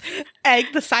giant-ass egg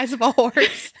the size of a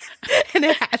horse. And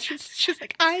it hatches. She's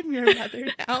like, I'm your mother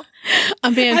now.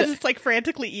 Amanda. As it's, like,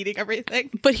 frantically eating everything.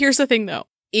 But here's the thing, though.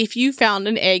 If you found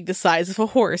an egg the size of a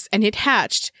horse and it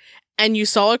hatched, and you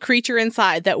saw a creature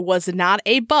inside that was not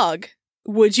a bug,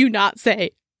 would you not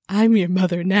say, I'm your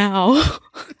mother now?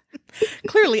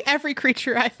 Clearly, every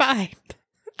creature I find,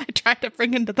 I try to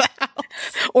bring into the house.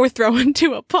 Or throw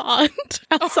into a pond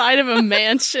outside of a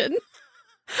mansion.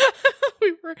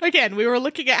 We were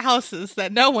looking at houses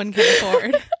that no one can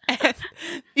afford. And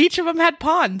each of them had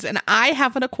ponds. And I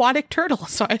have an aquatic turtle.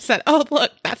 So I said, oh,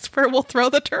 look, that's where we'll throw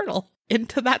the turtle.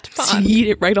 Into that pond. So you eat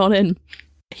it right on in.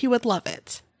 He would love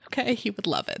it. Okay, he would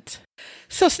love it.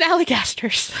 So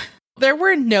Snallygasters. There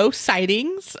were no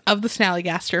sightings of the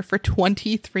Snallygaster for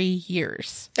 23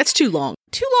 years. That's too long.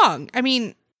 Too long. I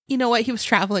mean, you know what? He was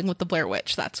traveling with the Blair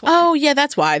Witch. That's why. Oh, yeah,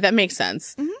 that's why. That makes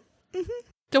sense. Mm-hmm. Mm-hmm.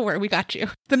 Don't worry, we got you.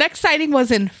 The next sighting was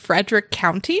in Frederick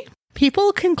County.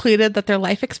 People concluded that their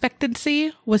life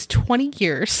expectancy was 20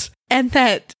 years and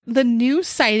that the new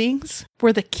sightings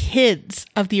were the kids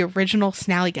of the original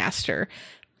Snallygaster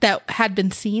that had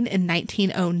been seen in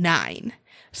 1909.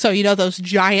 So, you know, those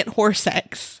giant horse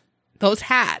eggs. Those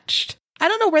hatched. I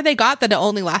don't know where they got that it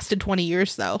only lasted 20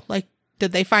 years, though. Like,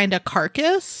 did they find a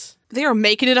carcass? They were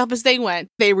making it up as they went.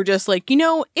 They were just like, you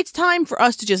know, it's time for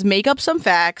us to just make up some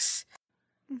facts.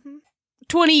 Mm-hmm.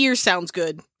 20 years sounds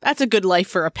good. That's a good life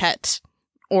for a pet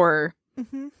or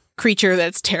creature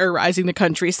that's terrorizing the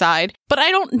countryside. But I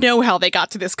don't know how they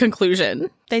got to this conclusion.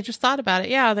 They just thought about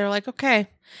it. Yeah, they're like, okay,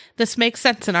 this makes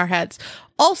sense in our heads.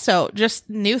 Also, just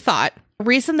new thought. The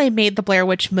reason they made the Blair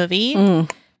Witch movie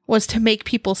was to make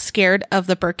people scared of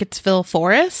the Burkittsville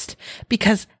forest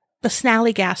because the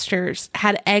Snallygasters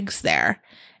had eggs there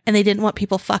and they didn't want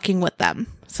people fucking with them.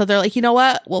 So they're like, you know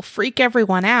what? We'll freak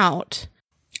everyone out.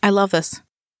 I love this.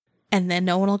 and then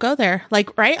no one will go there.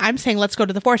 Like, right? I'm saying, let's go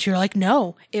to the forest. You're like,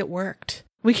 no, it worked.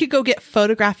 We could go get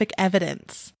photographic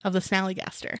evidence of the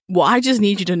Snallygaster. Well, I just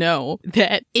need you to know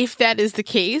that if that is the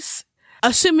case,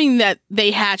 assuming that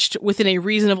they hatched within a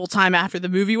reasonable time after the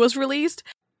movie was released,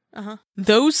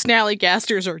 those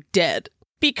Snallygasters are dead.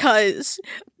 Because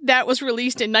that was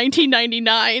released in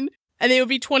 1999, and they would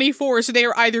be 24, so they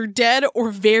are either dead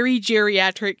or very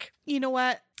geriatric. You know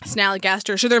what?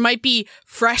 Snallygaster, so there might be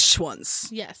fresh ones.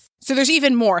 Yes. So there's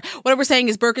even more. What we're saying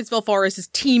is Burkittsville Forest is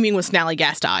teeming with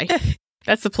Snallygasti.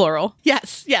 That's the plural.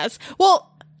 Yes, yes.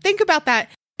 Well, think about that.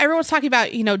 Everyone's talking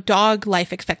about, dog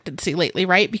life expectancy lately,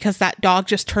 right? Because that dog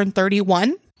just turned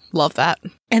 31. Love that.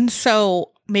 And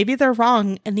so maybe they're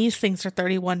wrong, and these things are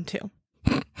 31 too.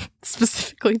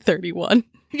 Specifically 31.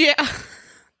 Yeah.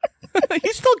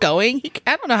 He's still going.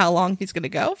 I don't know how long he's going to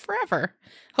go. Forever.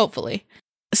 Hopefully.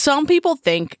 Some people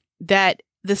think that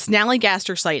the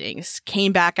Snallygaster sightings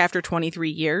came back after 23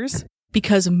 years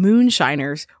because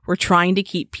moonshiners were trying to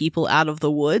keep people out of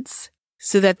the woods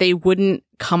so that they wouldn't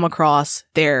come across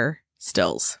their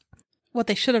stills. What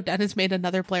they should have done is made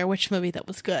another Blair Witch movie that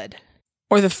was good.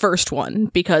 Or the first one,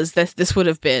 because this would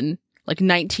have been like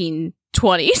 1920s.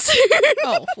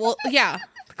 Oh, well, yeah.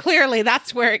 Clearly,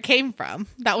 that's where it came from.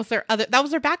 That was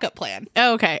their backup plan.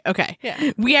 Okay.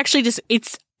 Yeah. We actually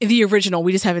it's the original.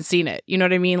 We just haven't seen it. You know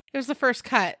what I mean? It was the first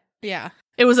cut. Yeah.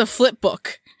 It was a flip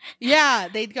book. Yeah.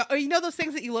 They'd go, those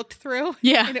things that you looked through?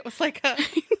 Yeah. And it was like a,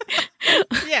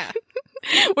 yeah.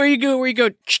 Where you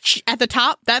go at the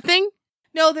top, that thing?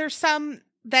 No, there's some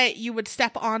that you would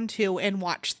step onto and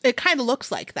watch. It kind of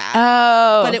looks like that.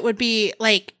 Oh. But it would be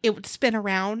like, it would spin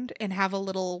around and have a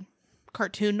little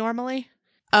cartoon normally.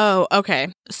 Oh,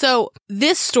 okay. So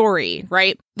this story,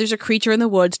 right? There's a creature in the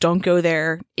woods. Don't go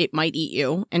there. It might eat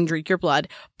you and drink your blood.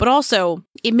 But also,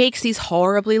 it makes these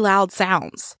horribly loud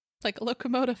sounds. Like a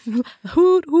locomotive.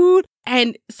 Hoot, hoot.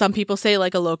 And some people say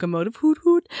like a locomotive, hoot,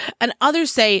 hoot. And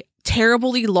others say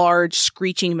terribly large,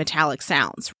 screeching metallic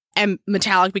sounds. And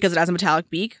metallic because it has a metallic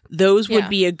beak. Those would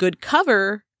be a good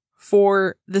cover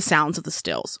for the sounds of the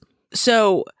stills.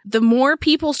 So the more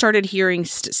people started hearing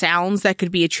sounds that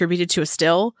could be attributed to a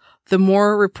still, the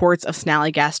more reports of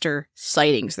Snallygaster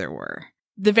sightings there were.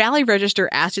 The Valley Register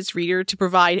asked its reader to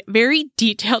provide very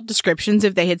detailed descriptions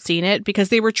if they had seen it because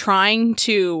they were trying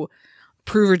to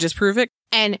prove or disprove it.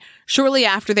 And shortly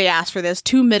after they asked for this,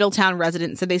 2 Middletown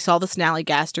residents said they saw the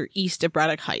Snallygaster east of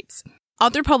Braddock Heights.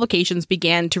 Other publications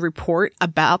began to report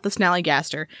about the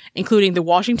Snallygaster, including the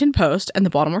Washington Post and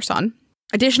the Baltimore Sun.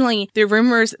 Additionally, there are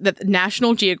rumors that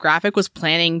National Geographic was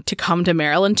planning to come to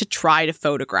Maryland to try to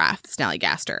photograph the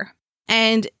Snallygaster.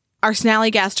 And our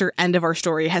Snallygaster end of our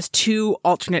story has 2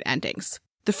 alternate endings.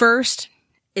 The first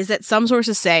is that some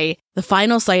sources say the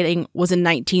final sighting was in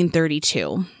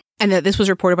 1932, and that this was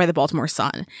reported by the Baltimore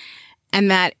Sun, and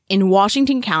that in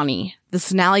Washington County, the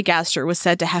Snallygaster was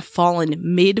said to have fallen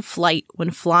mid-flight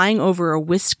when flying over a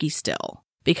whiskey still,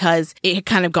 because it had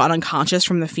kind of got unconscious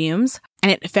from the fumes,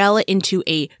 and it fell into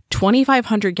a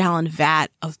 2,500-gallon vat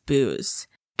of booze.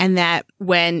 And that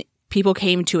when people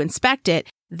came to inspect it,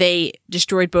 they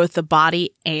destroyed both the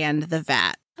body and the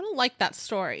vat. I don't like that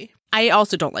story. I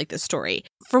also don't like this story.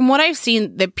 From what I've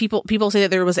seen, that people say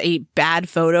that there was a bad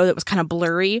photo that was kind of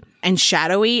blurry and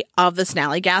shadowy of the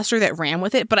Snallygaster that ran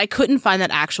with it, but I couldn't find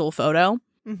that actual photo.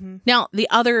 Mm-hmm. Now, the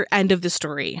other end of the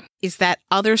story is that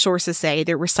other sources say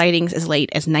there were sightings as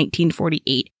late as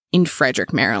 1948 in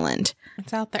Frederick, Maryland.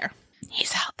 It's out there.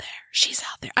 He's out there. She's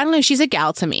out there. I don't know. She's a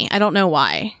gal to me. I don't know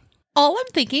why. All I'm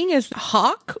thinking is a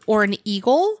hawk or an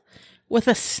eagle with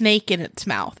a snake in its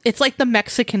mouth. It's like the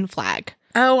Mexican flag.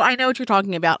 Oh, I know what you're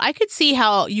talking about. I could see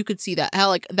how you could see that, how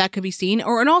like that could be seen.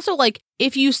 And also like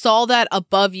if you saw that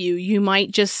above you, you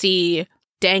might just see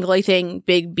dangly thing,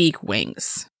 big beak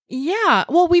wings. Yeah.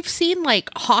 Well, we've seen like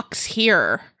hawks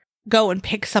here go and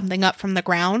pick something up from the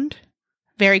ground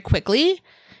very quickly.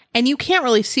 And you can't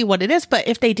really see what it is. But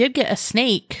if they did get a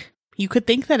snake, you could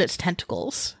think that it's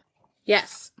tentacles.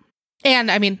 Yes.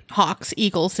 And I mean, hawks,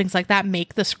 eagles, things like that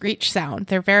make the screech sound.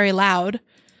 They're very loud.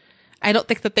 I don't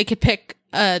think that they could pick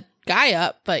a guy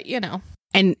up, but you know.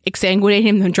 And exsanguinate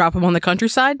him and drop him on the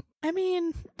countryside? I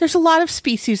mean, there's a lot of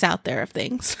species out there of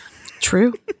things.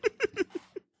 True.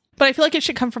 But I feel like it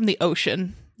should come from the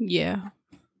ocean. Yeah.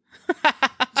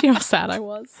 Do you know how sad I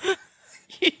was?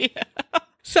 Yeah.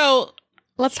 So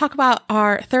let's talk about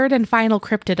our third and final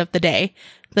cryptid of the day,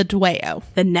 the Dwayyo.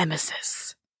 The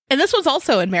nemesis. And this was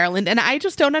also in Maryland. And I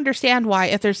just don't understand why,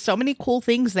 if there's so many cool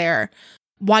things there,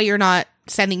 why you're not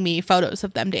sending me photos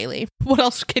of them daily. What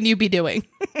else can you be doing?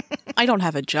 I don't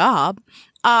have a job.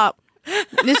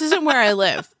 This isn't where I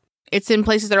live. It's in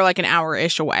places that are like an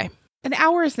hour-ish away. An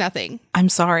hour is nothing. I'm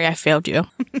sorry, I failed you.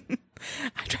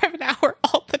 I drive an hour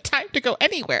all the time to go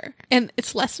anywhere. And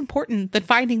it's less important than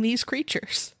finding these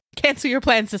creatures. Cancel your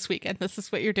plans this weekend. This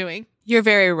is what you're doing. You're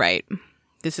very right.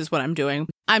 This is what I'm doing.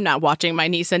 I'm not watching my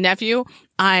niece and nephew.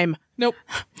 Nope.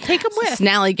 Take them with.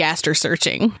 Snallygaster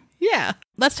searching. Yeah.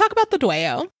 Let's talk about the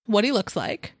Dwayyo. What he looks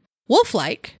like.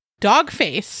 Wolf-like. Dog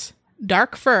face.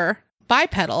 Dark fur.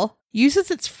 Bipedal.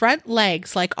 Uses its front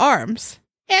legs like arms.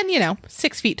 And,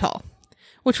 6 feet tall.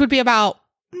 Which would be about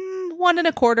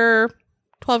 1.25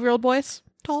 12-year-old boys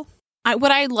tall.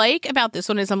 What I like about this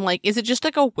one is I'm like, is it just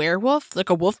like a werewolf? Like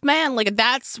a wolf man? Like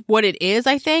that's what it is,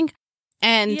 I think.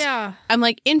 And yeah. I'm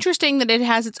like, interesting that it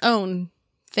has its own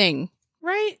thing.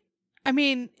 Right? I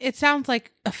mean, it sounds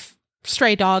like a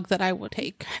stray dog that I would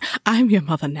take. I'm your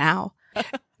mother now.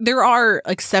 There are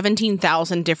like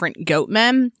 17,000 different goat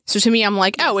men. So to me, I'm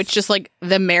like, oh, it's just like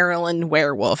the Maryland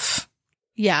werewolf.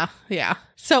 Yeah.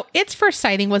 So its first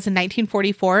sighting was in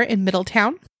 1944 in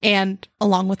Middletown. And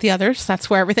along with the others, that's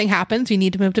where everything happens. You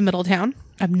need to move to Middletown.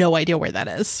 I have no idea where that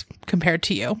is compared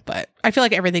to you, but I feel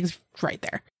like everything's right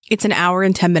there. It's an hour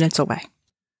and 10 minutes away.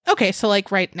 Okay, so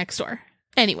like right next door.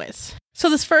 Anyways, so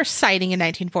this first sighting in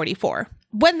 1944.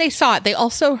 When they saw it, they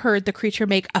also heard the creature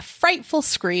make a frightful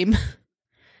scream.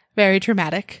 Very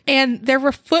dramatic. And there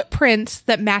were footprints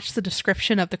that matched the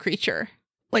description of the creature.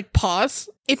 Like paws.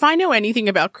 If I know anything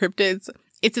about cryptids,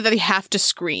 it's that they have to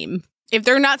scream. If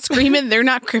they're not screaming, they're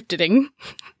not cryptiding.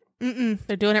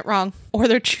 They're doing it wrong. Or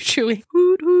they're chewing.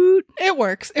 Hoot, hoot. It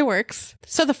works.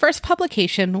 So the first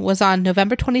publication was on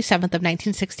November 27th of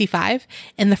 1965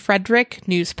 in the Frederick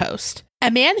News Post. A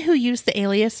man who used the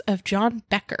alias of John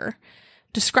Becker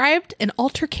described an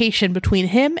altercation between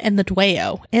him and the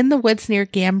Dwayyo in the woods near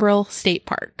Gambrel State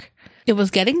Park. It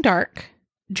was getting dark.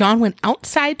 John went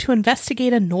outside to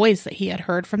investigate a noise that he had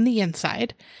heard from the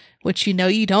inside, which you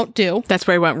don't do. That's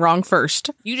where I went wrong first.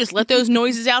 You just let those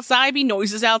noises outside be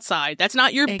noises outside. That's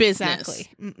not your business.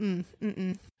 Exactly.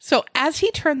 So as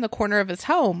he turned the corner of his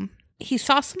home, he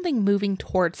saw something moving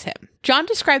towards him. John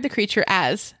described the creature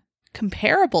as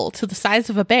comparable to the size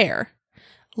of a bear,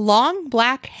 long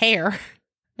black hair,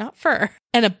 not fur,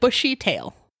 and a bushy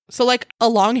tail. So like a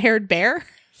long-haired bear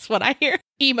is what I hear.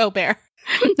 Emo bear.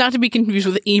 Not to be confused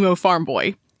with the emo farm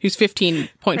boy, who's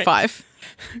 15.5.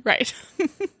 Right.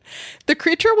 The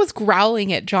creature was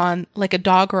growling at John like a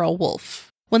dog or a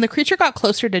wolf. When the creature got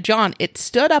closer to John, it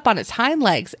stood up on its hind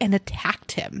legs and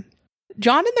attacked him.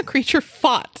 John and the creature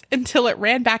fought until it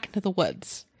ran back into the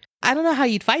woods. I don't know how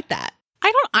you'd fight that.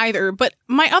 I don't either, but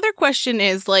my other question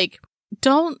is, like,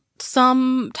 don't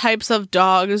some types of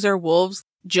dogs or wolves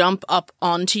jump up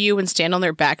onto you and stand on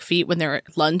their back feet when they're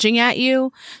lunging at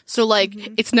you? So, like,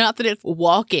 It's not that it's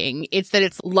walking, it's that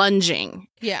it's lunging.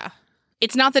 Yeah.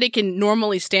 It's not that it can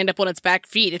normally stand up on its back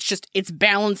feet. It's just it's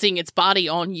balancing its body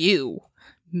on you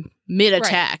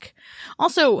mid-attack. Right.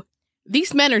 Also,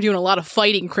 these men are doing a lot of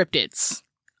fighting cryptids,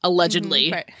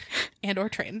 allegedly. Right. And or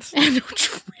trains.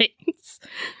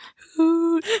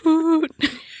 Hoot, hoot.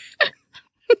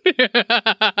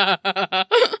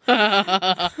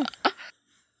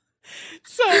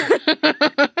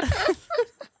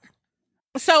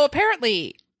 So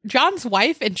apparently, John's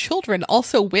wife and children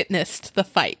also witnessed the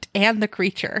fight and the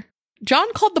creature.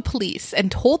 John called the police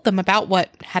and told them about what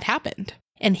had happened,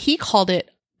 and he called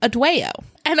it a Dwayyo.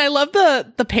 And I love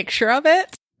the picture of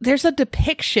it. There's a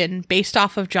depiction based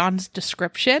off of John's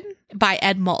description by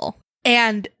Ed Mull.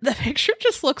 And the picture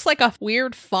just looks like a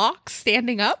weird fox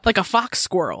standing up. Like a fox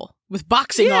squirrel with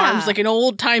boxing arms, like an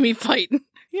old-timey fight.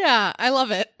 Yeah, I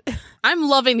love it. I'm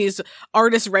loving these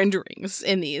artist renderings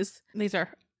in these. These are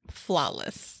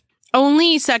flawless.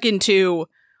 Only second to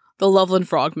the Loveland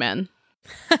Frogmen.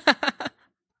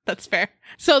 That's fair.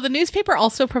 So the newspaper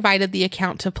also provided the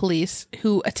account to police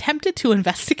who attempted to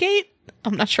investigate.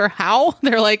 I'm not sure how.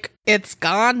 They're like, it's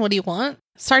gone. What do you want?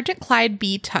 Sergeant Clyde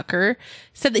B. Tucker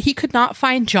said that he could not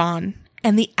find John,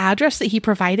 and the address that he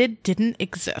provided didn't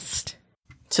exist.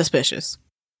 Suspicious.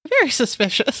 Very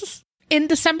suspicious. In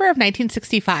December of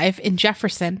 1965, in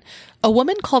Jefferson, a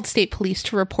woman called state police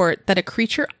to report that a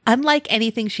creature unlike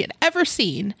anything she had ever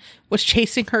seen was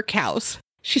chasing her cows.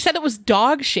 She said it was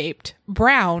dog-shaped,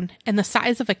 brown, and the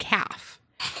size of a calf.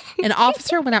 An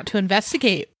officer went out to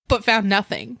investigate, but found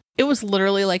nothing. It was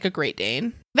literally like a Great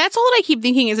Dane. That's all that I keep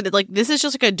thinking is that, like, this is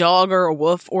just like a dog or a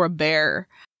wolf or a bear.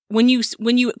 When you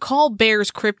call bears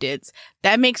cryptids,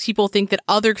 that makes people think that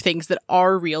other things that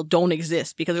are real don't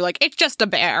exist because they're like, it's just a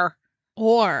bear.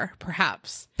 Or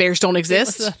perhaps bears don't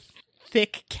exist. It was a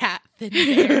thick cat, thin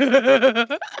bear.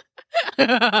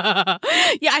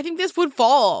 Yeah, I think this would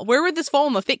fall. Where would this fall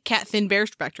on the thick cat, thin bear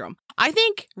spectrum? I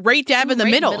think right dab in the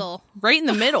middle. Right in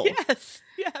the middle.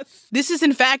 Yes. This is,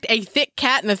 in fact, a thick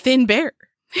cat and a thin bear.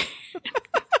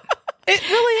 It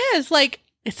really is. Like,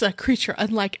 it's a creature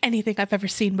unlike anything I've ever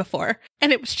seen before.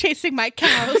 And it was chasing my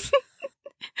cows.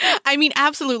 I mean,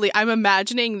 absolutely. I'm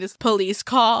imagining this police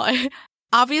call.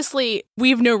 Obviously, we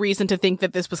have no reason to think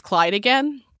that this was Clyde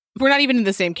again. We're not even in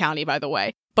the same county, by the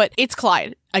way. But it's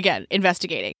Clyde, again,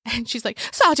 investigating. And she's like,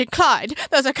 Sergeant Clyde,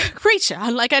 there's a creature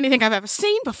unlike anything I've ever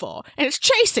seen before. And it's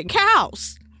chasing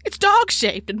cows. It's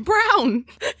dog-shaped and brown.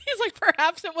 He's like,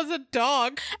 perhaps it was a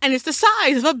dog. And it's the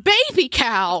size of a baby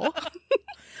cow.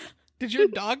 Did your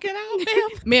dog get out, ma'am?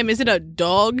 Ma'am, is it a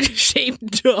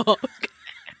dog-shaped dog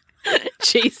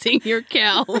chasing your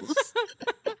cows?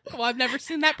 Well, I've never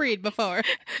seen that breed before.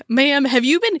 Ma'am, have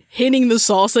you been hitting the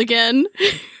sauce again?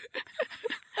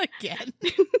 Again.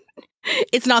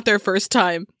 It's not their first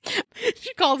time.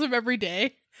 She calls him every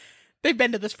day. They've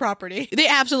been to this property. They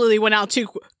absolutely went out to,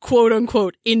 quote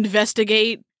unquote,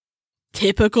 investigate.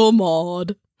 Typical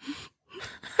Maud.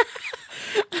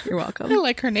 You're welcome. I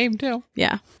like her name too.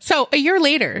 Yeah. So a year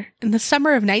later, in the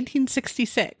summer of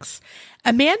 1966,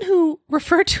 a man who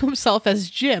referred to himself as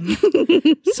Jim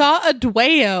saw a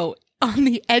Dwayyo on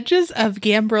the edges of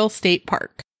Gambrill State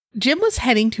Park. Jim was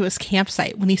heading to his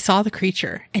campsite when he saw the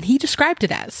creature, and he described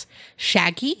it as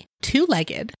shaggy,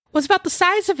 two-legged, was about the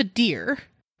size of a deer,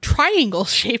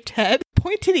 triangle-shaped head,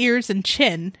 pointed ears and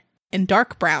chin, and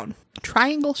dark brown.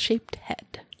 Triangle-shaped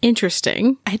head.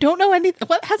 Interesting. I don't know anything.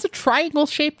 What has a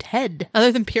triangle-shaped head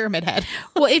other than Pyramid Head?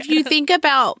 Well, if you think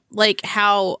about like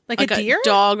how like a deer?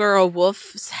 Dog or a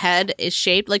wolf's head is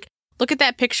shaped, like look at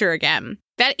that picture again.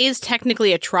 That is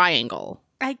technically a triangle.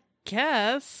 I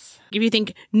guess. If you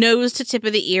think nose to tip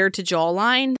of the ear to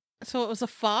jawline. So it was a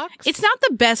fox? It's not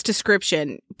the best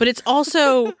description, but it's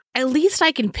also, at least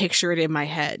I can picture it in my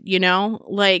head, you know?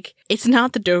 Like, it's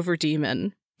not the Dover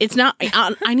Demon. It's not,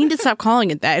 I need to stop calling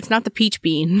it that. It's not the peach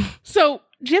bean. So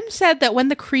Jim said that when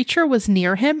the creature was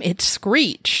near him, it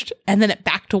screeched and then it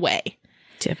backed away.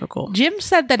 Typical. Jim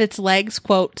said that its legs,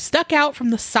 quote, stuck out from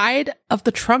the side of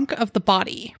the trunk of the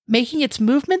body, making its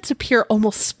movements appear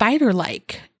almost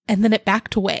spider-like, and then it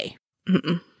backed away.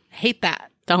 Mm-mm. Hate that.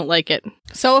 Don't like it.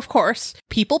 So, of course,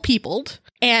 people peopled,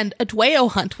 and a Dwayyo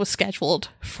hunt was scheduled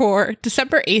for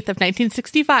December 8th of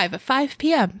 1965 at 5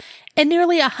 p.m., and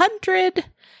nearly 100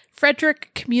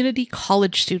 Frederick Community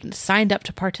College students signed up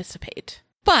to participate.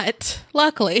 But,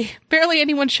 luckily, barely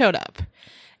anyone showed up.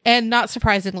 And not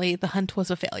surprisingly, the hunt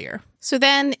was a failure. So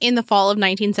then, in the fall of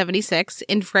 1976,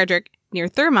 in Frederick, near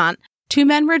Thurmont, two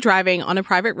men were driving on a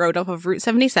private road off of Route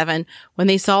 77 when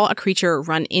they saw a creature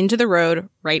run into the road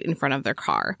right in front of their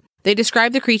car. They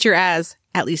described the creature as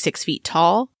at least 6 feet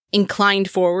tall, inclined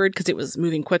forward because it was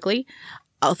moving quickly,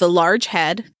 with a large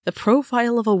head, the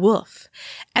profile of a wolf.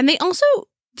 And they also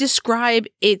describe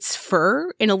its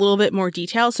fur in a little bit more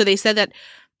detail. So they said that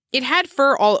it had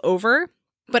fur all over,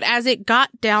 but as it got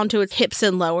down to its hips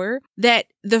and lower, that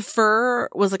the fur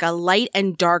was like a light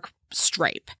and dark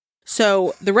stripe.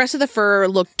 So the rest of the fur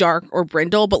looked dark or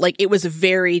brindle, but like it was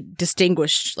very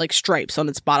distinguished, like stripes on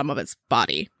its bottom of its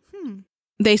body.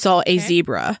 They saw a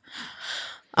zebra.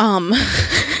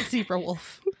 Zebra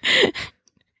wolf.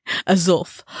 A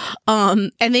zulf.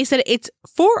 And they said its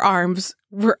forearms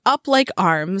were up like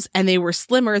arms and they were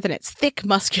slimmer than its thick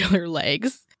muscular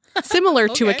legs. Similar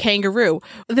to a kangaroo.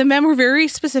 The men were very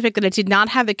specific that it did not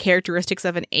have the characteristics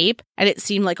of an ape and it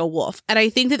seemed like a wolf. And I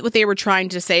think that what they were trying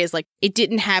to say is like it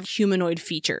didn't have humanoid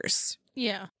features.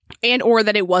 Yeah. And or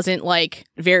that it wasn't like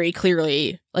very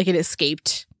clearly like an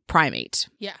escaped primate.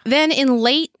 Yeah. Then in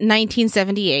late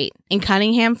 1978 in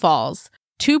Cunningham Falls,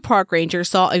 two park rangers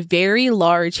saw a very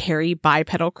large hairy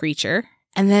bipedal creature.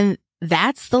 And then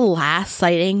that's the last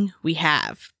sighting we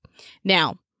have.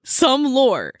 Now, some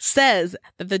lore says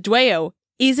that the Dwayyo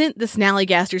isn't the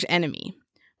Snallygaster's enemy,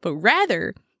 but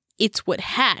rather it's what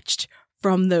hatched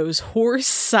from those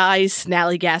horse-sized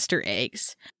Snallygaster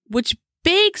eggs, which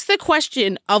begs the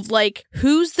question of, like,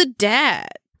 who's the dad?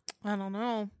 I don't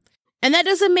know. And that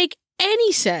doesn't make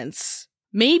any sense.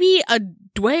 Maybe a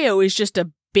Dwayyo is just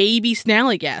a baby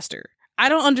Snallygaster. I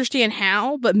don't understand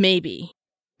how, but maybe.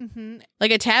 Mm-hmm. Like,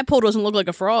 a tadpole doesn't look like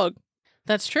a frog.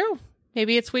 That's true.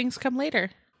 Maybe its wings come later.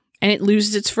 And it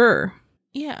loses its fur.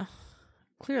 Yeah,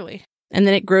 clearly. And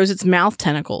then it grows its mouth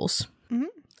tentacles. Mm-hmm.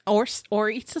 Or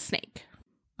eats a snake.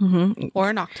 Mm-hmm. Or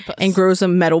an octopus. And grows a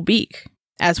metal beak,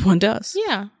 as one does.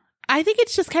 Yeah. I think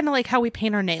it's just kind of like how we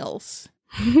paint our nails.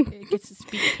 It gets its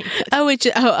beak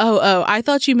painted. Oh, I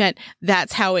thought you meant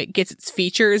that's how it gets its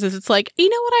features. Is it's like, you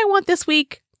know what I want this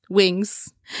week?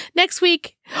 Wings. Next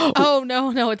week. Oh,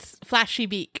 no, it's flashy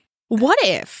beak. What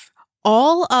if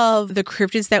all of the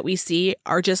cryptids that we see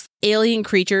are just alien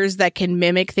creatures that can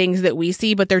mimic things that we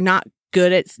see, but they're not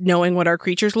good at knowing what our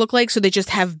creatures look like, so they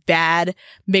just have bad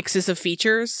mixes of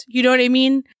features. You know what I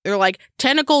mean? They're like,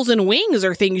 tentacles and wings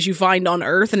are things you find on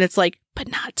Earth, and it's like,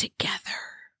 but not together.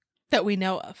 That we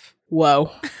know of.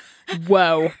 Whoa.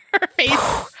 Whoa. Her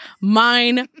face.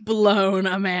 Mind blown,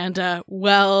 Amanda.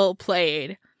 Well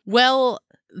played. Well,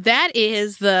 that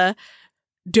is the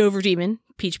Dover Demon,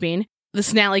 Peach Bean, the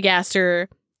Snallygaster,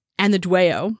 and the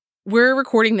Dwayyo. We're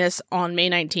recording this on May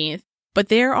 19th, but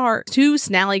there are 2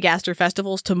 Snallygaster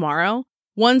festivals tomorrow.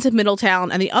 One's in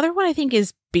Middletown, and the other one I think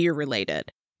is beer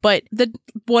related. But the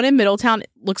one in Middletown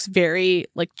looks very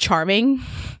charming,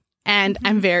 and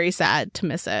I'm very sad to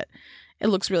miss it. It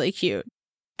looks really cute.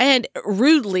 And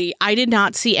rudely, I did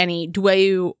not see any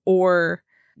Dwayyo or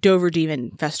Dover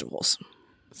Demon festivals.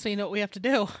 So you know what we have to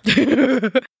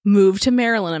do. Move to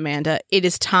Maryland, Amanda. It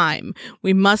is time.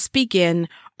 We must begin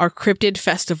our cryptid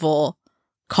festival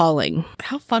calling.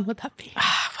 How fun would that be?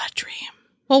 What a dream.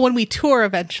 Well, when we tour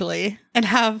eventually and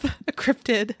have a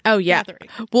cryptid gathering.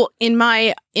 Well, in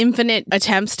my infinite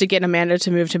attempts to get Amanda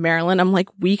to move to Maryland, I'm like,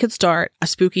 we could start a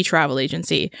spooky travel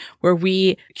agency where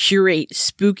we curate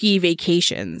spooky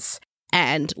vacations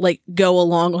and go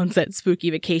along on said spooky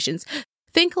vacations.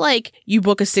 Think you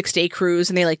book a 6-day cruise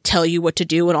and they tell you what to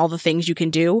do and all the things you can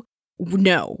do.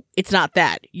 No, it's not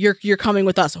that. You're coming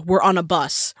with us. We're on a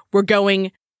bus. We're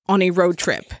going on a road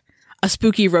trip, a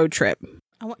spooky road trip.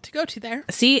 I want to go to there.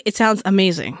 See, it sounds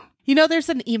amazing. You know, there's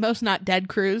an Emo's Not Dead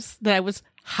cruise that I was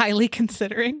highly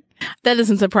considering. That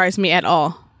doesn't surprise me at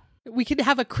all. We could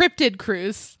have a cryptid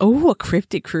cruise. Oh, a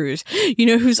cryptid cruise. You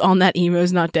know who's on that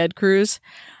Emo's Not Dead cruise?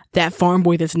 That farm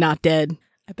boy that's not dead.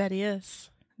 I bet he is.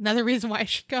 Another reason why I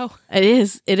should go. It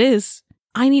is. It is.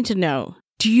 I need to know.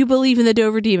 Do you believe in the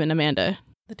Dover Demon, Amanda?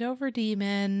 The Dover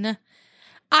Demon.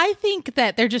 I think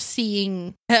that they're just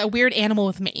seeing a weird animal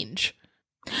with mange.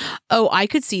 Oh, I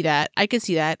could see that.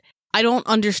 I don't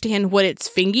understand what its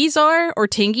fingies are or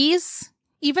tingies.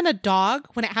 Even a dog,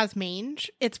 when it has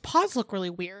mange, its paws look really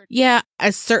weird. Yeah,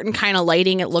 a certain kind of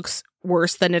lighting, it looks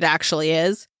worse than it actually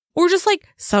is. Or just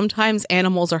sometimes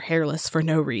animals are hairless for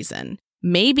no reason.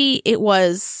 Maybe it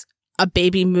was a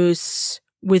baby moose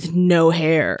with no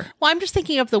hair. Well, I'm just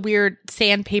thinking of the weird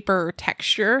sandpaper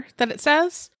texture that it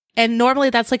says. And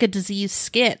normally that's a diseased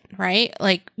skin, right?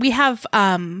 We have,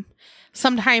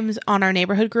 sometimes on our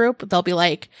neighborhood group, they'll be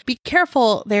like, be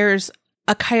careful, there's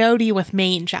a coyote with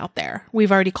mange out there.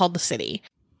 We've already called the city.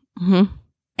 Mm-hmm.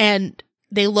 And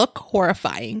they look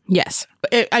horrifying. Yes.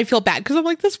 I feel bad because I'm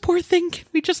like, this poor thing, can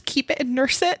we just keep it and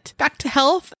nurse it back to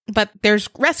health? But there's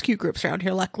rescue groups around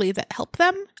here, luckily, that help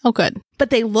them. Oh, good. But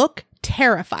they look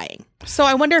terrifying. So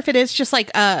I wonder if it is just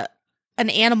an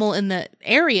animal in the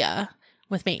area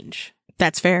with mange.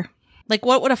 That's fair.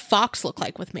 What would a fox look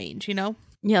like with mange, you know?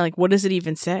 Yeah, what does it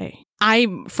even say?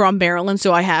 I'm from Maryland,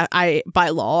 so by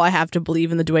law, I have to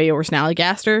believe in the Dwayyo or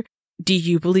Snallygaster. Do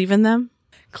you believe in them?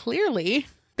 Clearly.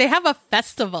 They have a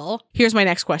festival. Here's my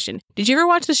next question. Did you ever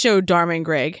watch the show Dharma and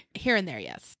Greg? Here and there,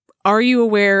 yes. Are you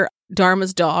aware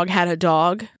Dharma's dog had a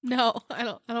dog? No, I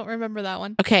don't remember that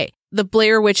one. Okay, the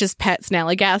Blair Witch's pet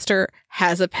Snallygaster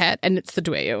has a pet, and it's the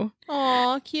Dwayyo.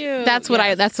 Aw, cute. That's what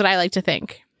I like to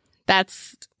think.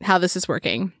 That's how this is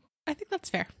working. I think that's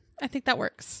fair. I think that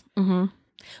works. Mm-hmm.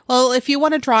 Well, if you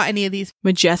want to draw any of these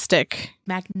majestic,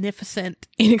 magnificent,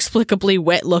 inexplicably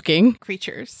wet-looking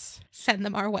creatures, send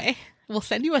them our way. We'll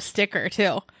send you a sticker,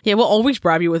 too. Yeah, we'll always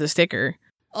bribe you with a sticker.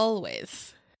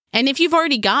 Always. And if you've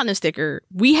already gotten a sticker,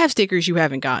 we have stickers you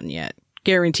haven't gotten yet.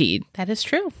 Guaranteed. That is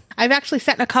true. I've actually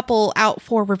sent a couple out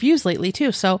for reviews lately,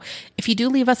 too. So if you do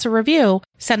leave us a review,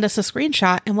 send us a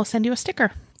screenshot and we'll send you a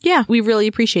sticker. Yeah, we really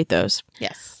appreciate those.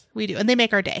 Yes, we do. And they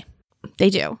make our day. They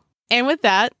do. And with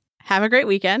that, have a great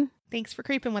weekend. Thanks for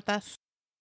creeping with us.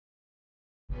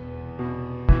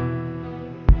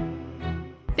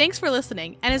 Thanks for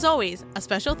listening. And as always, a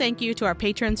special thank you to our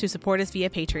patrons who support us via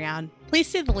Patreon. Please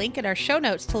see the link in our show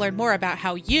notes to learn more about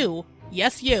how you,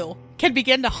 yes you, can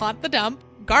begin to haunt the dump,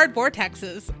 guard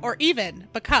vortexes, or even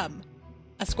become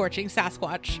a scorching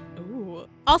Sasquatch. Ooh.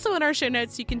 Also in our show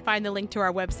notes, you can find the link to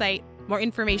our website, more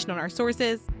information on our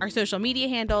sources, our social media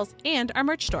handles, and our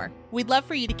merch store. We'd love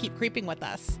for you to keep creeping with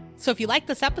us. So if you like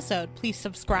this episode, please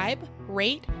subscribe,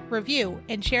 rate, review,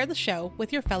 and share the show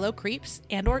with your fellow creeps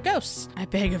and or ghosts. I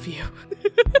beg of you.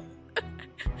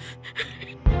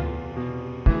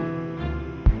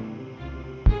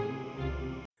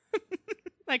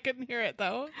 I couldn't hear it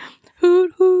though.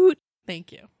 Hoot, hoot.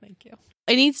 Thank you. Thank you.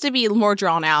 It needs to be more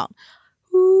drawn out.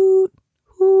 Hoot,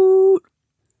 hoot.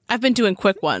 I've been doing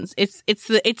quick ones. It's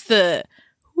the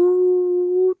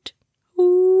hoot.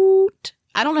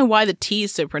 I don't know why the T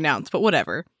is so pronounced, but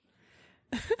whatever.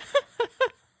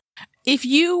 If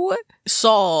you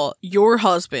saw your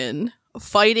husband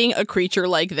fighting a creature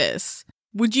like this,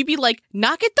 would you be like,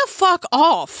 knock it the fuck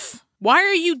off? Why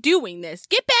are you doing this?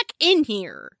 Get back in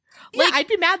here. Yeah, I'd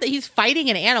be mad that he's fighting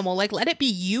an animal. Like, let it be.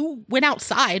 You went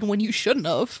outside when you shouldn't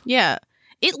have. Yeah.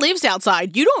 It lives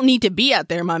outside. You don't need to be out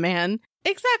there, my man.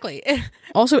 Exactly.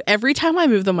 Also, every time I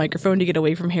move the microphone to get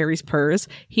away from Harry's purrs,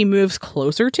 he moves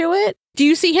closer to it. Do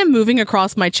you see him moving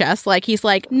across my chest? Like, he's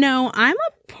like, no, I'm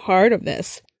a part of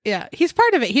this. Yeah, he's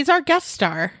part of it. He's our guest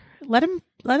star. Let him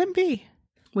be.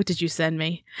 What did you send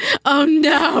me? Oh,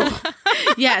 no.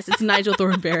 Yes, it's Nigel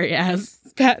Thornberry as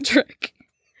Patrick.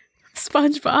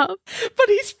 SpongeBob. But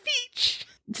he's Peach.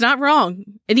 It's not wrong.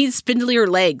 It needs spindlier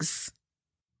legs.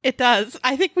 It does.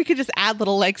 I think we could just add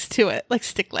little legs to it, like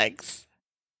stick legs.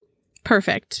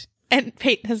 Perfect. And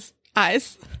paint his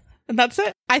eyes. And that's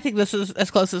it. I think this is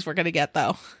as close as we're going to get,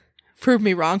 though. Prove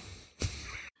me wrong.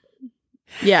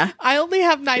 Yeah. I only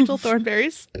have Nigel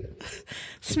Thornberry's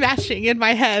smashing in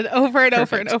my head over and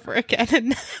over and over again.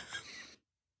 And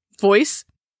voice.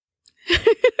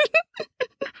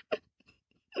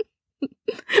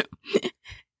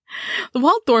 The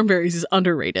Wild Thornberries is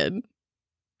underrated.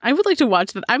 I would like to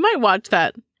watch that. I might watch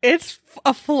that. It's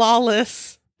a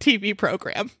flawless TV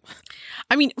program.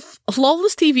 I mean,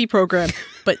 flawless TV program,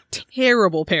 but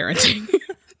terrible parenting.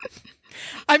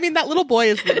 I mean, that little boy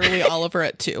is literally Oliver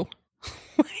at 2.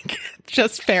 Like,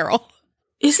 just feral.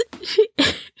 Is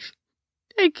it?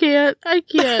 I can't.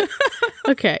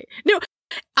 Okay. No,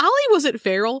 Ollie wasn't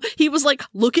feral. He was like,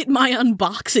 look at my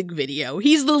unboxing video.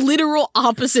 He's the literal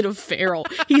opposite of feral.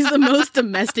 He's the most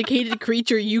domesticated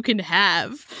creature you can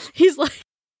have. He's like...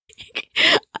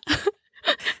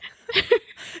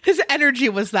 His energy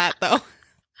was that, though.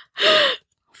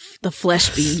 The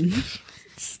flesh bean.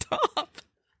 Stop.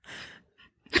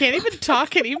 Can't even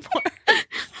talk anymore.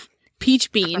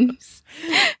 Peach bean.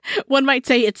 One might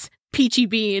say it's peachy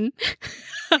bean.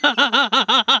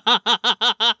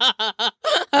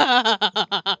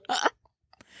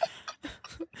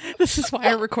 This is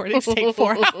why our recordings take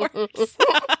 4 hours.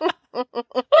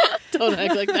 Don't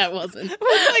act like that wasn't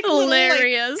like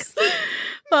hilarious.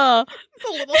 Oh,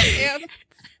 the little hand.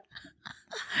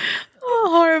 Oh,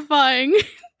 horrifying.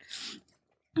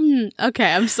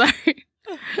 Okay, I'm sorry.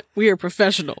 We are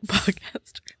professional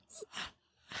podcasters.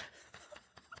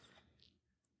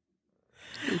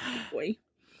 Oh, boy.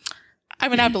 I'm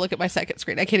gonna have to look at my second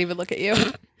screen. I can't even look at you.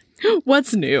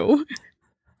 What's new?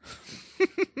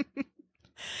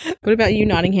 What about you,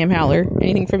 Nottingham Howler?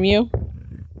 Anything from you?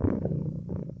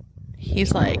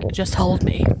 He's like, just hold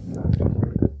me.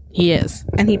 He is.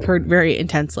 And he purred very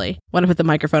intensely. When I put the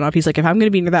microphone up, he's like, if I'm going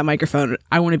to be near that microphone,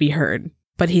 I want to be heard.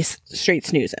 But he's straight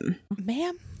snoozing.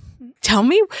 Ma'am? Tell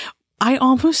me, I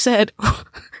almost said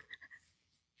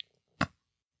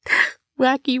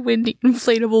wacky, windy,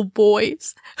 inflatable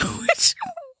boys. Which,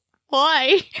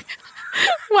 why?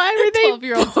 Why were they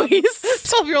 12-year-old boys?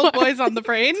 12-year-old boys on the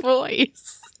brain.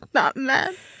 Boys, not men.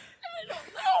 I don't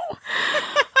know.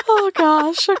 Oh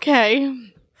gosh, okay.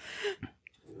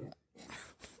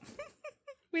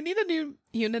 We need a new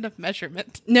unit of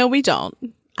measurement. No, we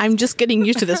don't. I'm just getting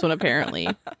used to this one, apparently.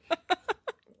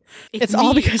 It's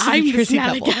all because of I'm the Jersey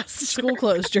Devil. Snallygaster. School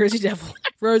closed, Jersey Devil.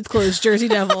 Roads closed, Jersey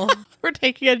Devil. We're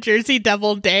taking a Jersey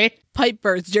Devil day. Pipe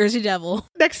birds, Jersey Devil.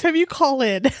 Next time you call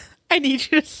in, I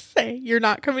need you to say you're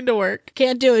not coming to work.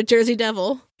 Can't do it, Jersey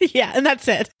Devil. Yeah, and that's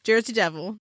it. Jersey Devil.